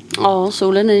 Ja,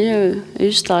 solen är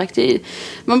ju stark.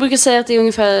 Man brukar säga att det är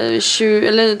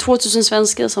ungefär 2000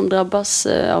 svenskar som drabbas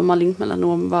av malignt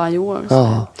melanom varje år.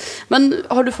 Ja. Men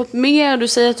har du fått mer? Du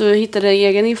säger att du hittade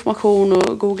egen information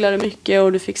och googlade mycket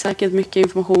och du fick säkert mycket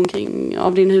information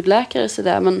av din hudläkare. Så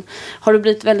där. Men har du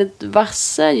blivit väldigt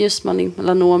varse just malignt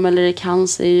melanom eller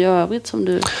cancer i övrigt som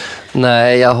du...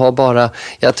 Nej,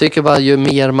 jag tycker bara ju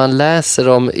mer man läser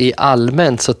om i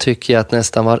allmänt så tycker jag att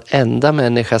nästan varenda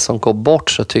människa som går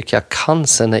bort så tycker jag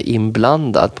cancern är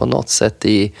inblandad på något sätt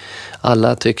i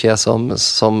alla tycker jag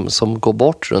som går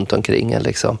bort runt omkring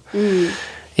liksom.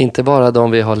 inte bara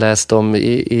de vi har läst om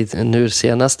i nu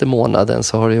senaste månaden,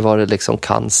 så har det ju varit liksom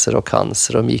cancer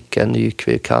och Mikael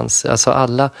Nyqvist cancer.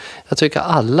 Alltså jag tycker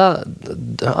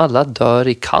alla dör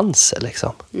i cancer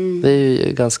liksom. Det är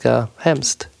ju ganska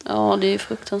hemskt. Ja, det är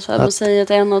fruktansvärt. Man säger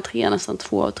att 1 av 3, nästan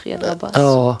 2 av 3 drabbas.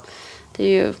 Ja. Det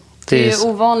är ju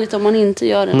ovanligt om man inte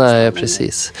gör det. Nej,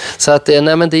 precis. Så att det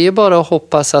är ju bara att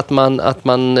hoppas att man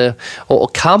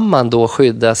och kan man då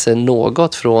skydda sig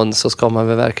något från, så ska man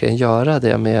väl verkligen göra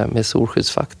det med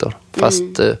solskyddsfaktor.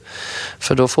 Fast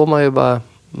för då får man ju bara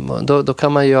då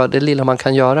kan man göra det lilla man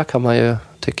kan göra, kan man ju,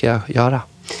 tycker jag, göra.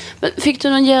 Men fick du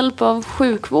någon hjälp av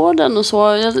sjukvården och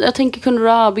så? Jag tänker, kunde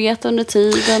du arbeta under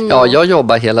tiden? Ja, jag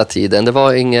jobbar hela tiden. Det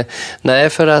var inget... Nej,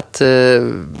 för att... Det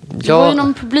var ju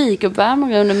någon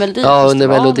publikuppvärmare under Melodifestivalen. Ja, under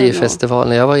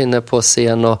Melodifestivalen. Jag var inne på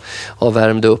scen och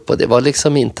värmde upp. Och det var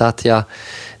liksom inte att jag...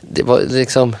 Det var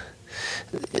liksom...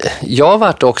 Jag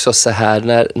vart också så här,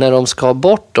 när de ska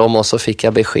bort dem och så fick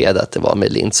jag besked att det var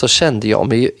Melint, så kände jag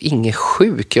mig ju ingen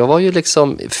sjuk. Jag var ju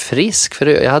liksom frisk, för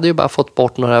jag hade ju bara fått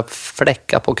bort några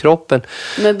fläckar på kroppen.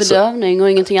 Med bedövning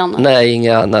och ingenting annat? Nej,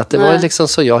 inget annat. Det var ju liksom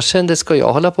så jag kände, ska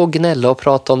jag hålla på och gnälla och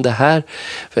prata om det här?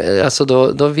 Alltså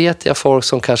då vet jag folk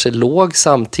som kanske låg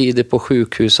samtidigt på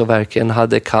sjukhus och verkligen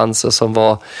hade cancer som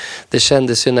var... Det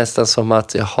kändes ju nästan som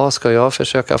att, jaha, ska jag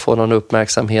försöka få någon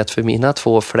uppmärksamhet för mina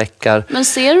 2 fläckar? Men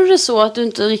ser du det så att du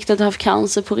inte riktigt haft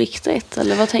cancer på riktigt?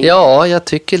 Eller vad tänker du? Ja, jag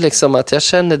tycker liksom att jag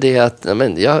känner det att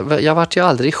men jag vart ju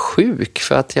aldrig sjuk,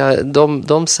 för att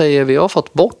de säger vi har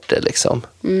fått bort det liksom.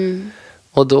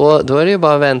 Och då är det ju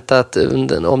bara att vänta att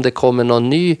om det kommer någon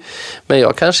ny. Men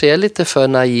jag kanske är lite för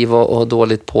naiv och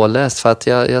dåligt påläst, för att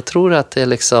jag tror att det är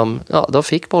liksom, ja, de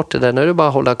fick bort det där. Nu är det bara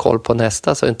att hålla koll på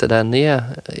nästa, så inte den är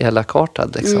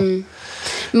elakartad liksom.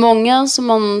 Många som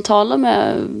man talar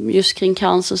med just kring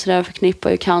cancer så där förknippar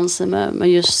ju cancer med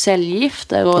just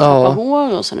cellgifter och tappa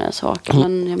hår och sådana saker.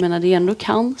 Men jag menar, det är ändå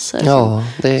cancer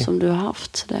som du har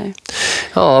haft där.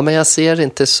 Ja, men jag ser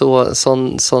inte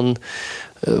sån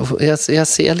jag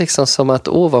ser liksom som att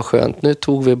vad skönt, nu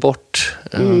tog vi bort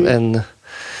nu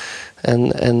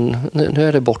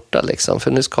är det borta liksom,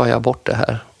 för nu ska jag bort det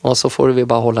här. Och så får vi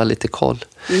bara hålla lite koll.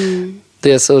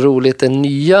 Det är så roligt, en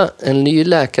ny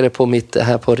läkare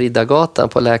här på Riddargatan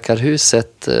på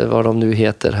Läkarhuset, vad de nu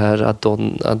heter här,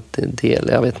 Adel,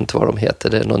 jag vet inte vad de heter,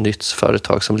 det är något nytt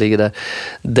företag som ligger där.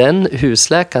 Den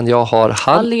husläkaren jag har...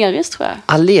 Aleris tror jag.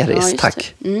 Aleris,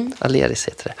 tack. Aleris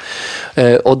heter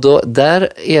det. Och där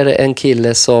är det en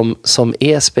kille som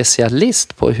är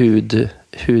specialist på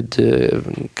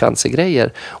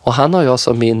hudcancergrejer, och han har jag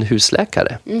som min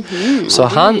husläkare. Så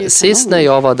sist när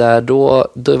jag var där,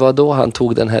 det var då han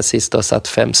tog den här sista och satt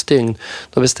 5 stygn.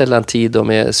 Då beställde han tid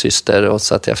med syster, och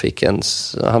så att jag fick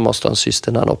han måste ha en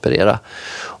syster när han opererade.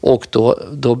 Och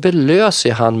då belös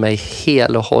ju han mig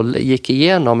hel och håll, gick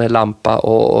igenom med lampa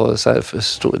och så här,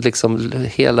 liksom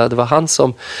hela, det var han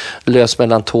som lös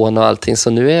mellan tårna och allting. Så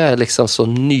nu är jag liksom så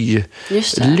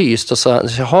lyst, och så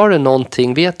har du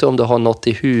någonting, vet du om du har något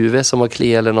i huvudet som har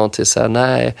kli eller någonting, så här,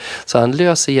 nej. Så han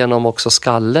löser igenom också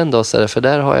skallen då, så där, för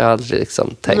där har jag aldrig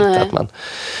liksom tänkt att man...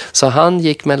 Så han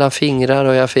gick mellan fingrar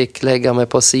och jag fick lägga mig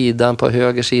på sidan, på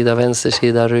höger sida, vänster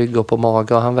sida, rygg och på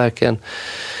mage, och han verkligen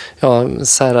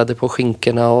särade på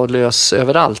skinkorna och lös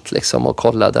överallt liksom, och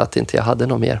kollade att inte jag hade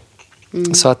något mer.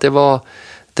 Så att det var...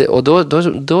 och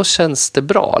då känns det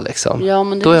bra liksom. Ja,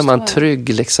 men då är man trygg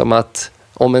liksom, att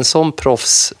om en sån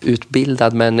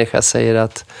proffsutbildad människa säger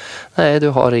att nej, du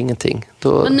har ingenting.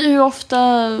 Men hur ofta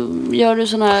gör du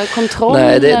såna här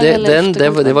kontroller?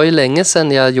 Nej, det var ju länge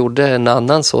sedan jag gjorde en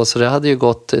annan så det hade ju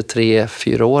gått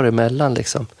 3-4 år emellan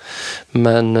liksom.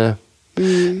 Men...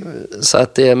 Så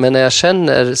att men när jag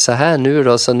känner så här nu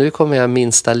då, så nu kommer jag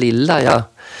minsta lilla.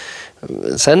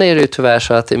 Sen är det ju tyvärr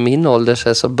så att i min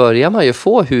ålder så börjar man ju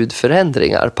få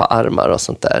hudförändringar på armar och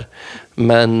sånt där.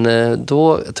 Men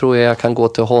då tror jag kan gå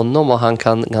till honom och han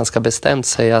kan ganska bestämt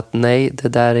säga att nej, det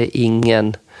där är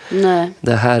ingen. Nej.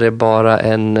 Det här är bara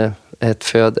en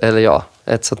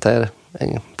sånt där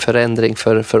en förändring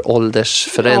för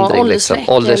åldersförändring.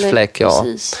 Åldersfläck, ja.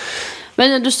 Precis.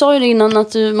 Men du sa ju innan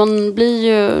att man blir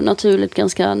ju naturligt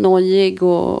ganska nojig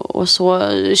och så.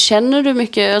 Känner du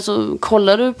mycket, alltså,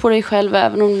 kollar du på dig själv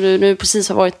även om du nu precis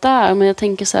har varit där? Men jag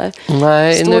tänker så här,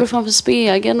 står du framför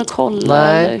spegeln och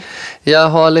kollar? Nej, eller?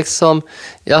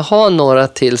 Jag har några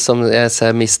till som är så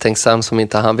här misstänksam som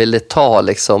inte han ville ta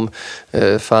liksom,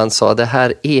 för han sa det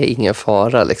här är ingen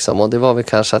fara liksom, och det var väl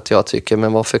kanske att jag tycker,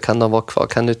 men varför kan de vara kvar?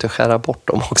 Kan du inte skära bort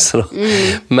dem också då?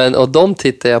 Men och de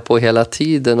tittar jag på hela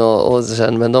tiden och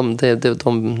sen, men men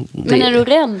är du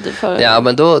rädd för det? Ja,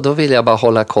 men då vill jag bara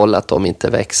hålla koll att de inte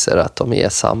växer, att de är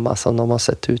samma som de har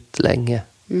sett ut länge.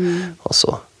 och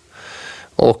så.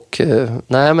 Och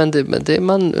nej, men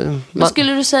Men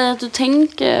skulle du säga att du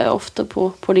tänker ofta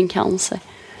på din cancer?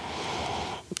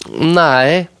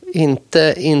 Nej,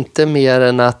 inte mer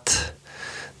än att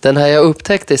den här jag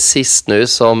upptäckte sist nu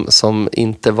som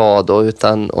inte var då,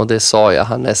 utan, och det sa jag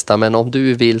han nästan, men om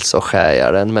du vill så skär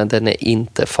jag den, men den är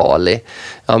inte farlig.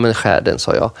 Ja, men skär den,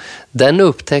 sa jag. Den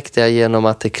upptäckte jag genom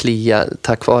att det kliar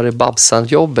tack vare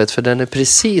Babsan-jobbet, för den är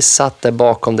precis satt där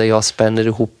bakom där jag spänner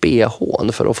ihop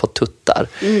BH:n för att få tuttar.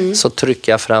 Så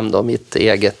trycker jag fram då mitt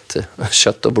eget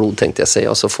kött och blod, tänkte jag säga,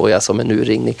 och så får jag som en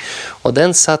urringning. Och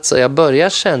den satt så, jag började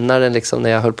känna den liksom när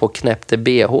jag höll på och knäppte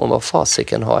BH:n, vad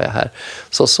fasiken har jag här?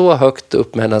 Så högt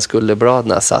upp mellan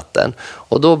skulderbladen satt den.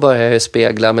 Och då började jag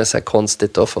spegla mig så här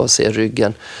konstigt och få se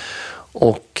ryggen.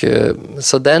 Och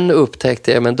så den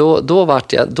upptäckte jag, men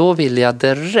då ville jag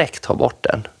direkt ha bort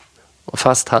den.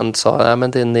 Fast han sa, nej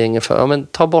men det är ingen för, ja men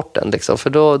ta bort den liksom. För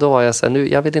då var jag så här, nu,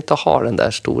 jag vill inte ha den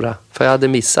där stora, för jag hade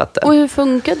missat den. Och hur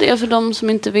funkar det för de som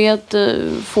inte vet?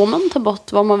 Får man ta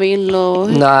bort vad man vill?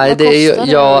 Och nej, det är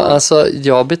ju, alltså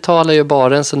jag betalar ju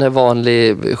bara en sån här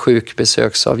vanlig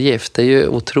sjukbesöksavgift. Det är ju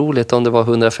otroligt om det var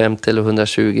 150 eller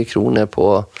 120 kronor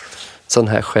på sån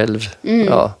här själv,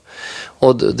 ja.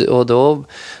 Och då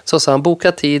så sa han,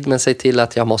 boka tid men säg till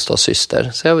att jag måste ha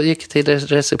syster. Så jag gick till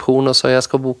reception och sa jag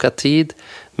ska boka tid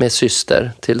med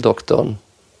syster till doktorn.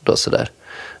 Då sådär.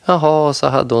 Jaha, och så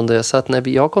hade hon det. Så att när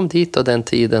jag kom dit och den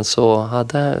tiden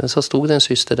så stod det en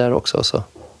syster där också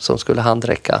som skulle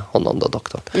handräcka honom då,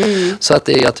 doktorn. Så att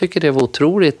jag tycker det var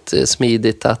otroligt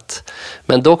smidigt att,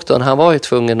 men doktorn han var ju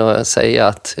tvungen att säga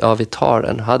att ja, vi tar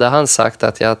den. Hade han sagt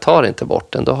att jag tar inte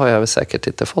bort den, då har jag väl säkert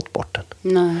inte fått bort den.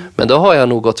 Nej. Men då har jag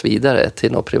nog gått vidare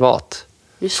till något privat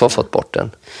för att fått bort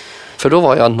den. För då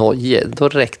var jag nojig. Då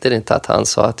räckte det inte att han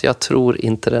sa att jag tror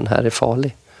inte den här är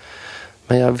farlig.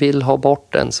 Men jag vill ha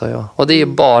bort den, sa jag. Och det är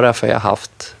bara för jag har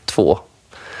haft 2.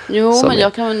 Jo, men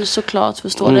jag kan såklart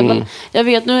förstå det. Men jag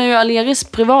vet, nu är jag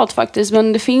allergisk privat faktiskt,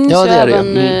 men det finns ju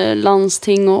även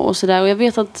landsting och sådär. Och jag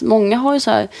vet att många har ju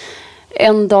så här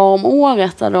en dag om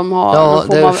året där de har någon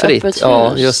form av öppet hus.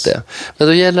 Ja, just det. Men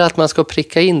då gäller det att man ska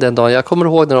pricka in den dagen. Jag kommer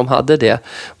ihåg när de hade det.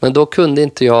 Men då kunde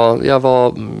inte jag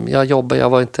jobbade, jag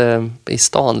var inte i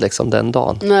stan liksom den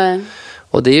dagen. Nej.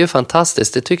 Och det är ju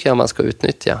fantastiskt, det tycker jag man ska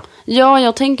utnyttja. Ja,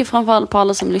 jag tänker framförallt på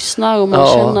alla som lyssnar och man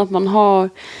känner att man har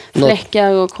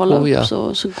fläckar och kolla upp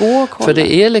så gå och kolla. För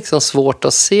det är liksom svårt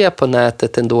att se på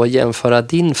nätet ändå och jämföra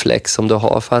din fläck som du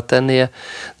har, för att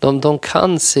de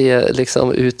kan se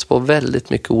liksom ut på väldigt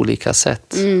mycket olika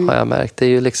sätt, har jag märkt. Det är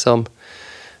ju liksom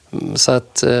så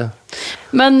att...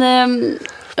 Men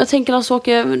jag tänker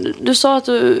Lars-Åke, du sa att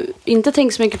du inte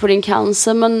tänker så mycket på din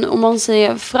cancer, men om man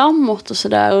ser framåt och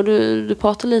sådär, och du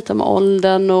pratar lite om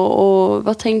åldern och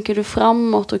vad tänker du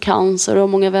framåt och cancer och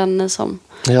många vänner som...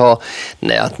 Ja,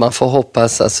 nej, att man får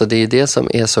hoppas, alltså det är det som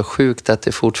är så sjukt att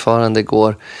det fortfarande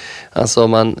går,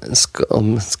 alltså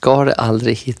ska det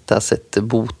aldrig hittas ett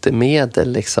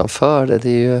botemedel liksom för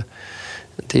det,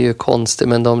 det är ju konstigt,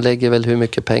 men de lägger väl hur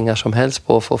mycket pengar som helst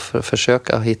på att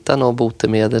försöka hitta något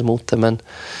botemedel mot det, men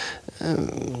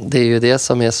det är ju det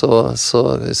som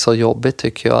är så jobbigt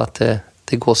tycker jag, att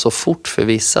det går så fort för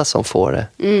vissa som får det.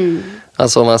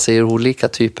 Alltså om man ser olika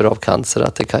typer av cancer,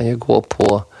 att det kan ju gå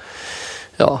på,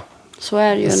 så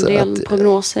är det ju en del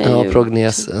prognoser. Ja,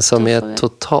 prognoser som är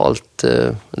totalt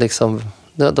liksom,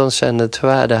 de känner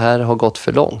tyvärr det här har gått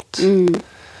för långt.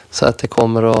 Så att det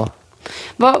kommer att...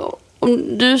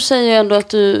 Du säger ändå att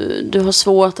du har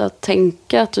svårt att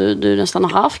tänka att du nästan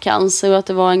har haft cancer och att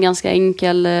det var en ganska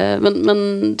enkel...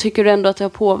 Men tycker du ändå att det har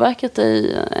påverkat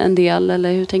dig en del,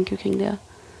 eller hur tänker du kring det?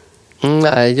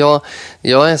 Nej,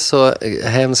 jag är så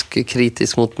hemskt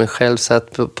kritisk mot mig själv, så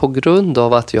att på grund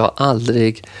av att jag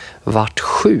aldrig varit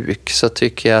sjuk så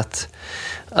tycker jag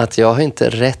att jag har inte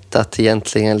rätt att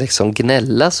egentligen liksom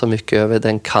gnälla så mycket över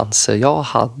den cancer jag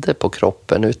hade på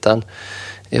kroppen, utan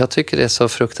jag tycker det är så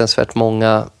fruktansvärt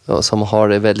många som har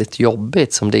det väldigt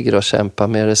jobbigt som ligger och kämpar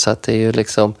med det, så att det är ju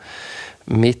liksom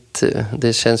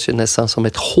det känns ju nästan som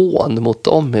ett hån mot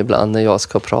dem ibland när jag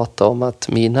ska prata om att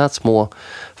mina små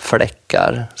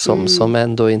fläckar som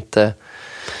ändå inte...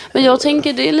 Men jag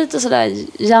tänker det är lite sådär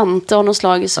jante av något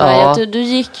slag i Sverige. Att du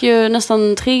gick ju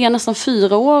nästan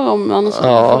 4 år om man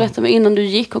får rätta mig, innan du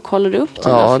gick och kollade upp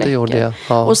den där fläcken. Det gjorde jag.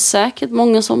 Ja. Och säkert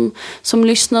många som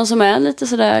lyssnar som är lite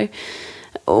sådär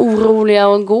oroliga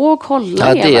och gå och kolla.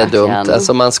 Ja, det är dumt.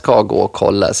 Alltså man ska gå och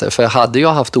kolla sig. För hade jag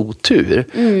haft otur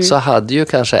så hade ju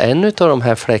kanske en av de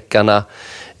här fläckarna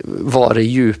varit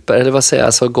djupare, eller vad säger jag,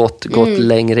 alltså gått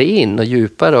längre in och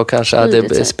djupare och kanske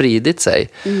hade spridit sig.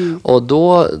 Och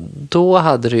då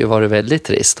hade det ju varit väldigt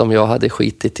trist om jag hade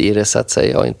skitit i det så att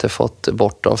säga och inte fått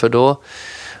bort dem, för då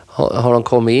har de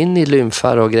kommit in i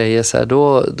lymfar och grejer så här,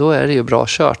 då är det ju bra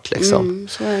kört liksom.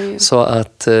 Så är det ju. Så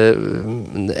att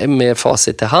med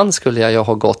facit i hand skulle jag ju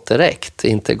ha gått direkt,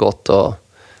 inte gått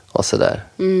och sådär.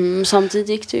 Samtidigt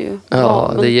gick det ju bra.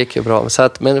 Ja, det gick ju bra. Så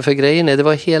att, men för grejen är, det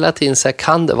var hela tiden så här,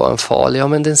 kan det vara en fal? Ja,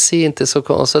 men den ser inte så...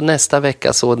 Och så nästa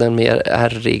vecka såg den mer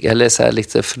ärrig, eller så här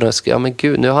lite förnuskig. Ja, men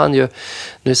gud,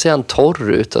 nu ser han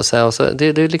torr ut och så här. Och så,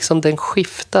 det liksom, den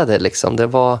skiftade liksom. Det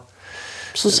var...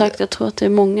 Som sagt, jag tror att det är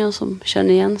många som känner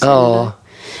igen sig. Ja.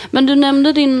 Men du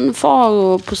nämnde din far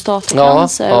och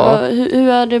prostatacancer. Ja. Hur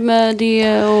är det med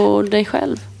det och dig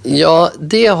själv? Ja,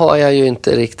 det har jag ju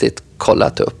inte riktigt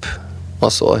kollat upp.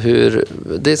 Och så,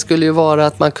 det skulle ju vara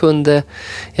att man kunde...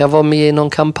 Jag var med i någon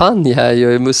kampanj här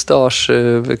i Mustasch,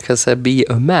 kan jag säga, Be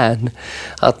a Man.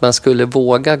 Att man skulle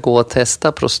våga gå och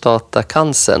testa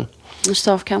prostatacancern.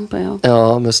 Mustaschkampen, ja.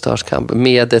 Ja, mustaschkampen.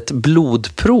 Med ett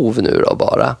blodprov nu då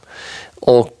bara.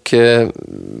 Och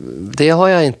det har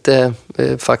jag inte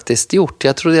faktiskt gjort.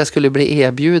 Jag trodde jag skulle bli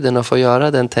erbjuden att få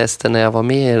göra den testen när jag var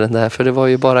med i den där. För det var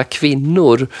ju bara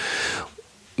kvinnor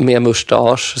med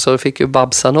mustasch. Så fick ju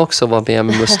Babsan också vara med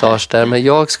mustasch där. Men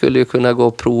jag skulle ju kunna gå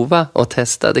och prova och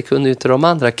testa. Det kunde ju inte de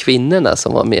andra kvinnorna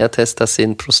som var med att testa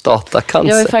sin prostatacancer.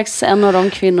 Jag är faktiskt en av de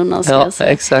kvinnorna. Ja,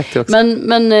 exakt. Också.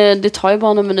 Men det tar ju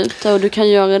bara några minuter och du kan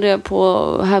göra det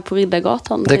här på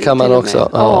Riddargatan. Det kan man också.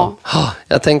 Ja.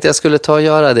 Jag tänkte jag skulle ta och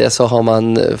göra det, så har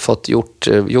man fått gjort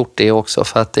det också.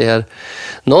 För att det är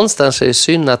någonstans är det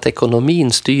synd att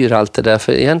ekonomin styr allt det där.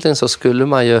 För egentligen så skulle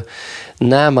man ju,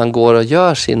 när man går och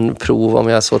gör sin prov, om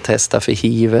jag så testar för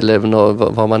HIV eller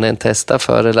vad man än testar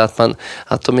för, eller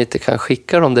att de inte kan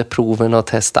skicka de där proven och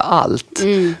testa allt.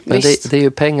 Men det är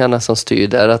ju pengarna som styr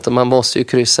där, att man måste ju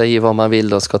kryssa i vad man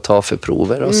vill och ska ta för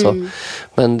prover och så.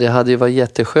 Men det hade ju varit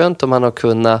jätteskönt om man har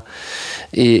kunnat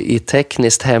i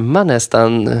tekniskt hemma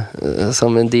nästan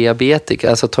som en diabetiker,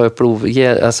 alltså ta upp prov,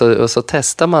 och så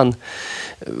testar man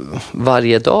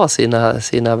varje dag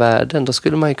sina värden. Då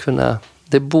skulle man ju kunna...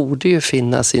 Det borde ju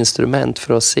finnas instrument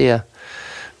för att se.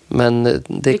 Men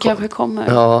det kanske kommer.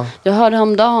 Ja. Jag hörde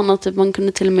häromdagen att man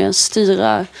kunde till och med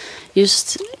styra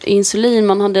just insulin.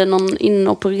 Man hade någon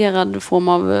inopererad form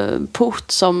av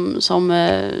port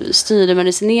som styrde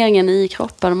medicineringen i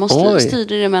kroppen. Man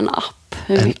styrde det med en app.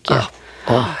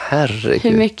 Herregud.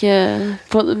 Hur mycket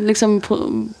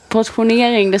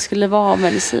portionering det skulle vara av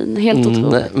medicin. Helt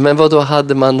otroligt. Men vad då,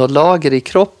 hade man något lager i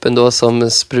kroppen då som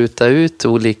sprutade ut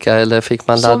olika, eller fick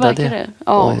man ladda det?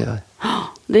 Ja.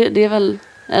 Det är väl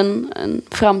en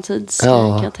framtidsgrej,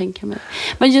 kan jag tänka mig.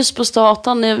 Men just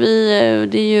prostatan, det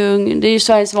är ju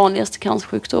Sveriges vanligaste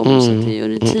cancersjukdom. Så det är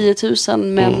ju 10 000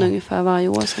 män ungefär varje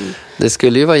år. Det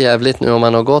skulle ju vara jävligt nu om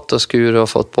man har gått och skurit och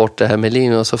fått bort det här med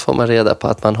linjen och så får man reda på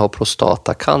att man har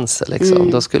prostatacancer.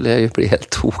 Liksom. Då skulle jag ju bli helt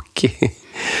tokig.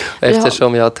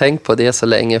 Eftersom jag har tänkt på det så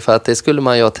länge, för att det skulle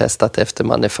man ju ha testat efter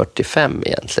man är 45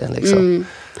 egentligen. Liksom.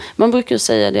 Man brukar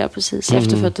säga det precis.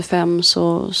 Efter 45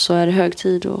 så är det hög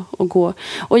tid att gå.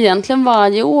 Och egentligen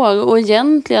varje år. Och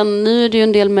egentligen, nu är det ju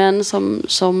en del män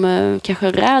som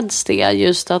kanske räds det.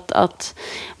 Just att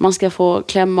man ska få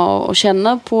klämma och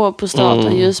känna på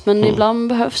prostatan just. Men ibland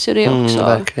behövs ju det också.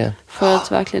 Verkligen. För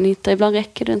att verkligen hitta. Ibland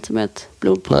räcker det inte med ett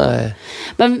blodprov. Nej.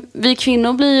 Men vi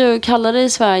kvinnor blir ju kallade i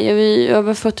Sverige. Vi är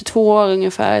över 42 år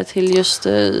ungefär till just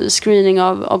screening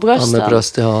av brösten. Ja, med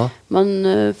bröst, ja. Men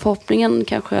förhoppningen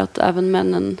kanske är att även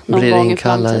männen någon blir gång i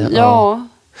framtiden.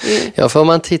 Ja, för om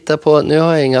man tittar på, nu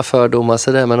har jag inga fördomar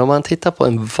sådär, men om man tittar på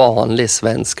en vanlig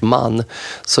svensk man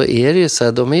så är det ju så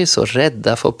här, de är ju så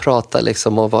rädda för att prata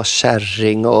liksom och vara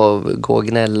kärring och gå och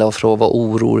gnälla och för att vara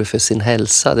orolig för sin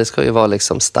hälsa. Det ska ju vara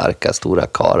liksom starka, stora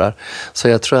karar. Så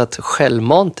jag tror att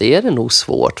självmant är det nog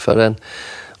svårt för en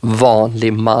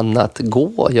vanlig man att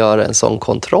gå och göra en sån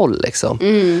kontroll liksom.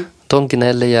 De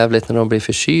gnäller jävligt när de blir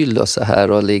förkylda och så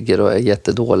här och ligger och är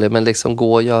jättedåliga. Men liksom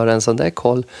gå och göra en sån där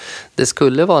koll. Det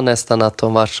skulle vara nästan att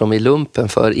de var som i lumpen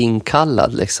för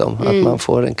inkallad liksom. Att man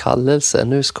får en kallelse.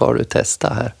 Nu ska du testa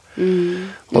här.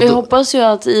 Vi hoppas ju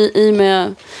att i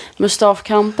med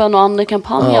Mustaschkampen och andra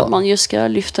kampanjer att man just ska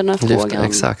lyfta den här frågan.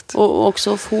 Exakt. Och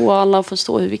också få alla att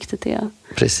förstå hur viktigt det är.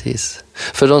 Precis.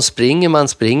 För man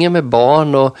springer med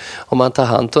barn och man tar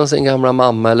hand om sin gamla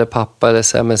mamma eller pappa eller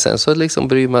så, men sen så liksom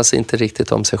bryr man sig inte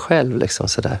riktigt om sig själv liksom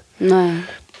sådär. Nej.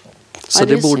 Så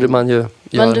det borde man ju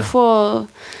göra. Men du får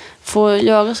få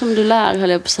göra som du lär, höll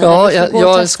jag på att säga. Ja,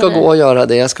 jag ska gå och göra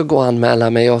det. Jag ska gå och anmäla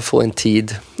mig och få en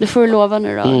tid. Det får du lova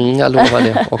nu då. Jag lovar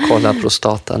det. Och kolla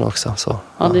prostatan också. Så.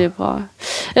 Ja, det är bra.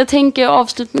 Jag tänker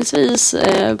avslutningsvis,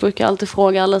 brukar alltid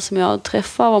fråga alla som jag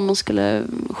träffar vad man skulle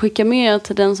skicka med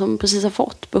till den som precis har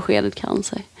fått beskedet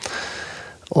cancer.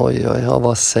 Oj,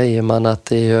 vad säger man? Att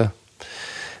det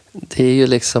är ju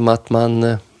liksom att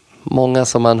många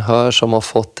som man hör som har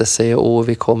fått det säger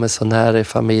vi kommer så nära i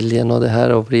familjen och det här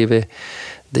har blivit,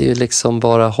 det är ju liksom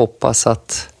bara hoppas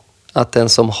att den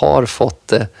som har fått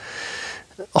det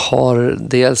har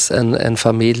dels en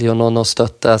familj och någon att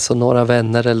stötta, alltså några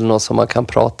vänner eller någon som man kan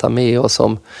prata med och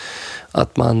som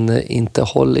att man inte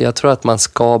håller. Jag tror att man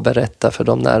ska berätta för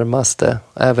de närmaste,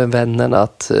 även vännerna,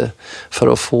 för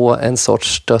att få en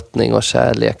sorts stöttning och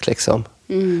kärlek liksom.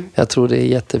 Jag tror det är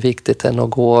jätteviktigt än att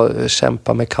gå och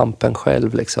kämpa med kampen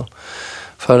själv liksom.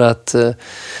 För att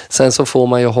sen så får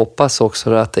man ju hoppas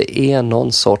också att det är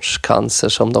någon sorts cancer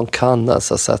som de kan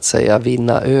alltså, så att säga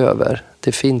vinna över.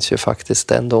 Det finns ju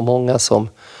faktiskt ändå många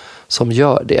som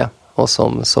gör det och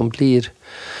som blir...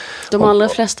 De allra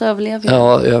flesta överlever.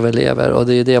 Ja, överlever. Och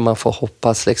det är det man får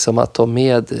hoppas liksom, att de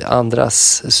med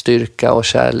andras styrka och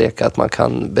kärlek att man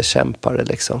kan bekämpa det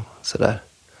liksom. Sådär.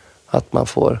 Att man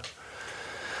får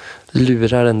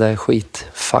lura den där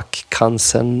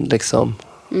skitfackcancern liksom.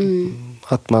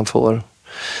 Att man får...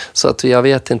 Så att jag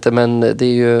vet inte, men det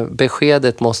är ju,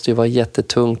 beskedet måste ju vara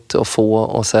jättetungt att få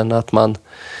och sen att man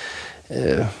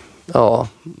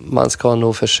man ska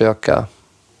nog försöka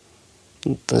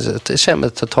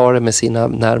ta det med sina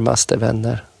närmaste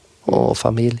vänner och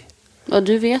familj. Ja,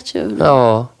 du vet ju.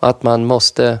 Ja, att man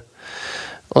måste...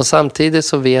 Och samtidigt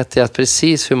så vet jag att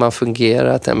precis hur man fungerar,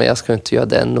 att jag ska inte göra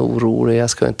den orolig, jag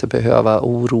ska inte behöva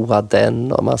oroa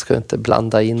den och man ska inte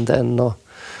blanda in den och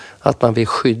att man vill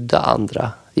skydda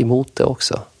andra emot det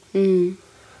också.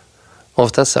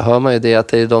 Oftast så hör man ju det att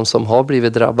det är de som har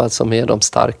blivit drabbade som är de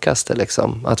starkaste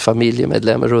liksom. Att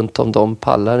familjemedlemmar runt om de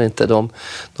pallar inte, de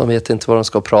vet inte vad de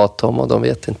ska prata om och de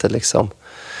vet inte liksom.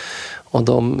 Och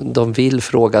de vill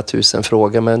fråga 1000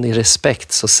 frågor men i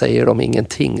respekt så säger de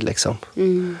ingenting liksom.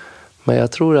 Men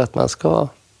jag tror att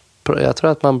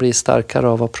man blir starkare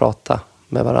av att prata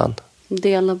med varandra.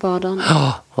 Dela bördan.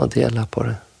 Ja, och dela på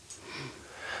det.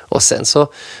 Och sen så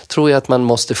tror jag att man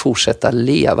måste fortsätta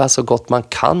leva så gott man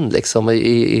kan liksom,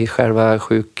 i själva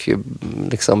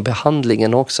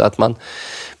behandlingen också. Att man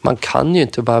kan ju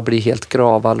inte bara bli helt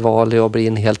gravallvarlig och bli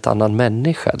en helt annan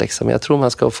människa. Liksom. Jag tror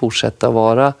man ska fortsätta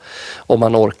vara, om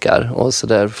man orkar, och så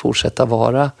där, fortsätta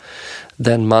vara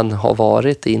den man har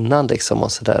varit innan. Liksom,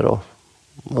 och så där,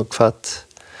 och för att...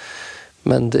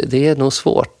 Men det är nog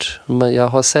svårt. Men jag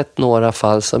har sett några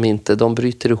fall som de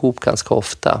bryter ihop ganska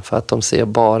ofta för att de ser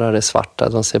bara det svarta,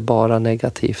 de ser bara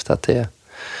negativt att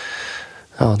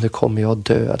nu kommer jag att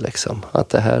dö liksom. Att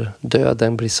det här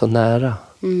döden blir så nära.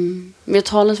 Vi har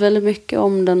talat väldigt mycket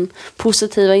om den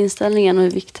positiva inställningen och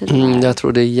hur viktigt det är. Jag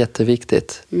tror det är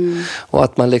jätteviktigt. Och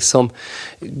att man liksom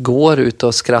går ut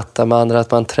och skrattar med andra,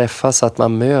 att man träffas, att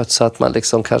man möts, så att man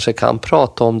liksom kanske kan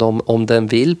prata om dem om den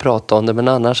vill prata om det, men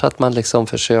annars att man liksom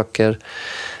försöker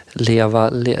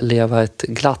leva ett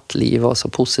glatt liv och så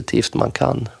positivt man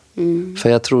kan. För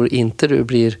jag tror inte du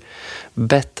blir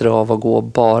bättre av att gå och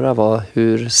bara vara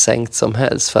hur sänkt som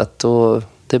helst, för att då,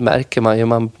 det märker man ju,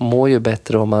 man mår ju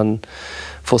bättre om man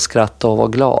får skratta och vara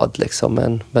glad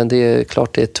liksom. Men det är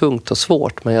klart det är tungt och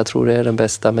svårt, men jag tror det är den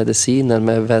bästa medicinen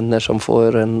med vänner som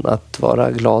får en att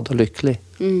vara glad och lycklig.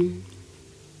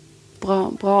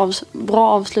 Bra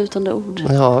avslutande ord.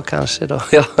 Ja, kanske då.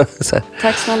 Ja.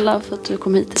 Tack snälla för att du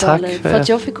kom hit idag. Tack för att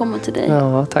jag fick komma till dig.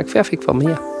 Ja, tack för att jag fick vara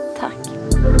med. Tack.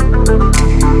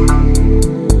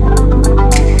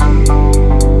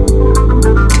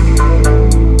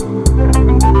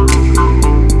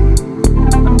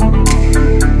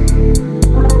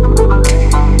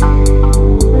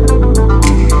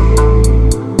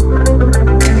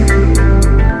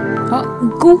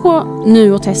 Gå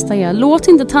nu och testa er. Låt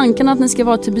inte tanken att ni ska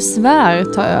vara till besvär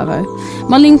ta över.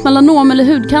 Malignt melanom eller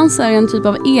hudcancer är en typ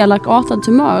av elakartad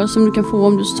tumör som du kan få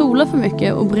om du solar för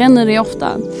mycket och bränner dig ofta.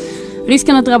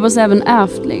 Risken att drabbas är även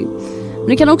ärftlig. Men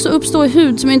det kan också uppstå i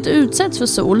hud som inte utsätts för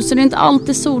sol, så det är inte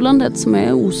alltid solandet som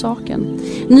är orsaken.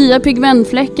 Nya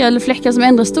pigmentfläckar eller fläckar som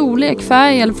ändrar storlek,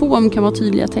 färg eller form kan vara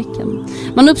tydliga tecken.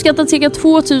 Man uppskattar att cirka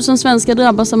 2000 svenskar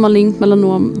drabbas av malignt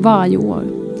melanom varje år.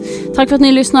 Tack för att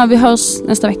ni lyssnar. Vi hörs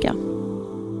nästa vecka.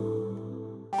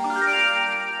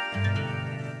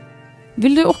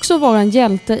 Vill du också vara en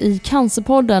hjälte i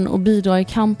Cancerpodden och bidra i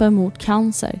kampen mot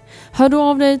cancer? Hör då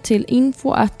av dig till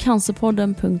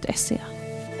info@cancerpodden.se.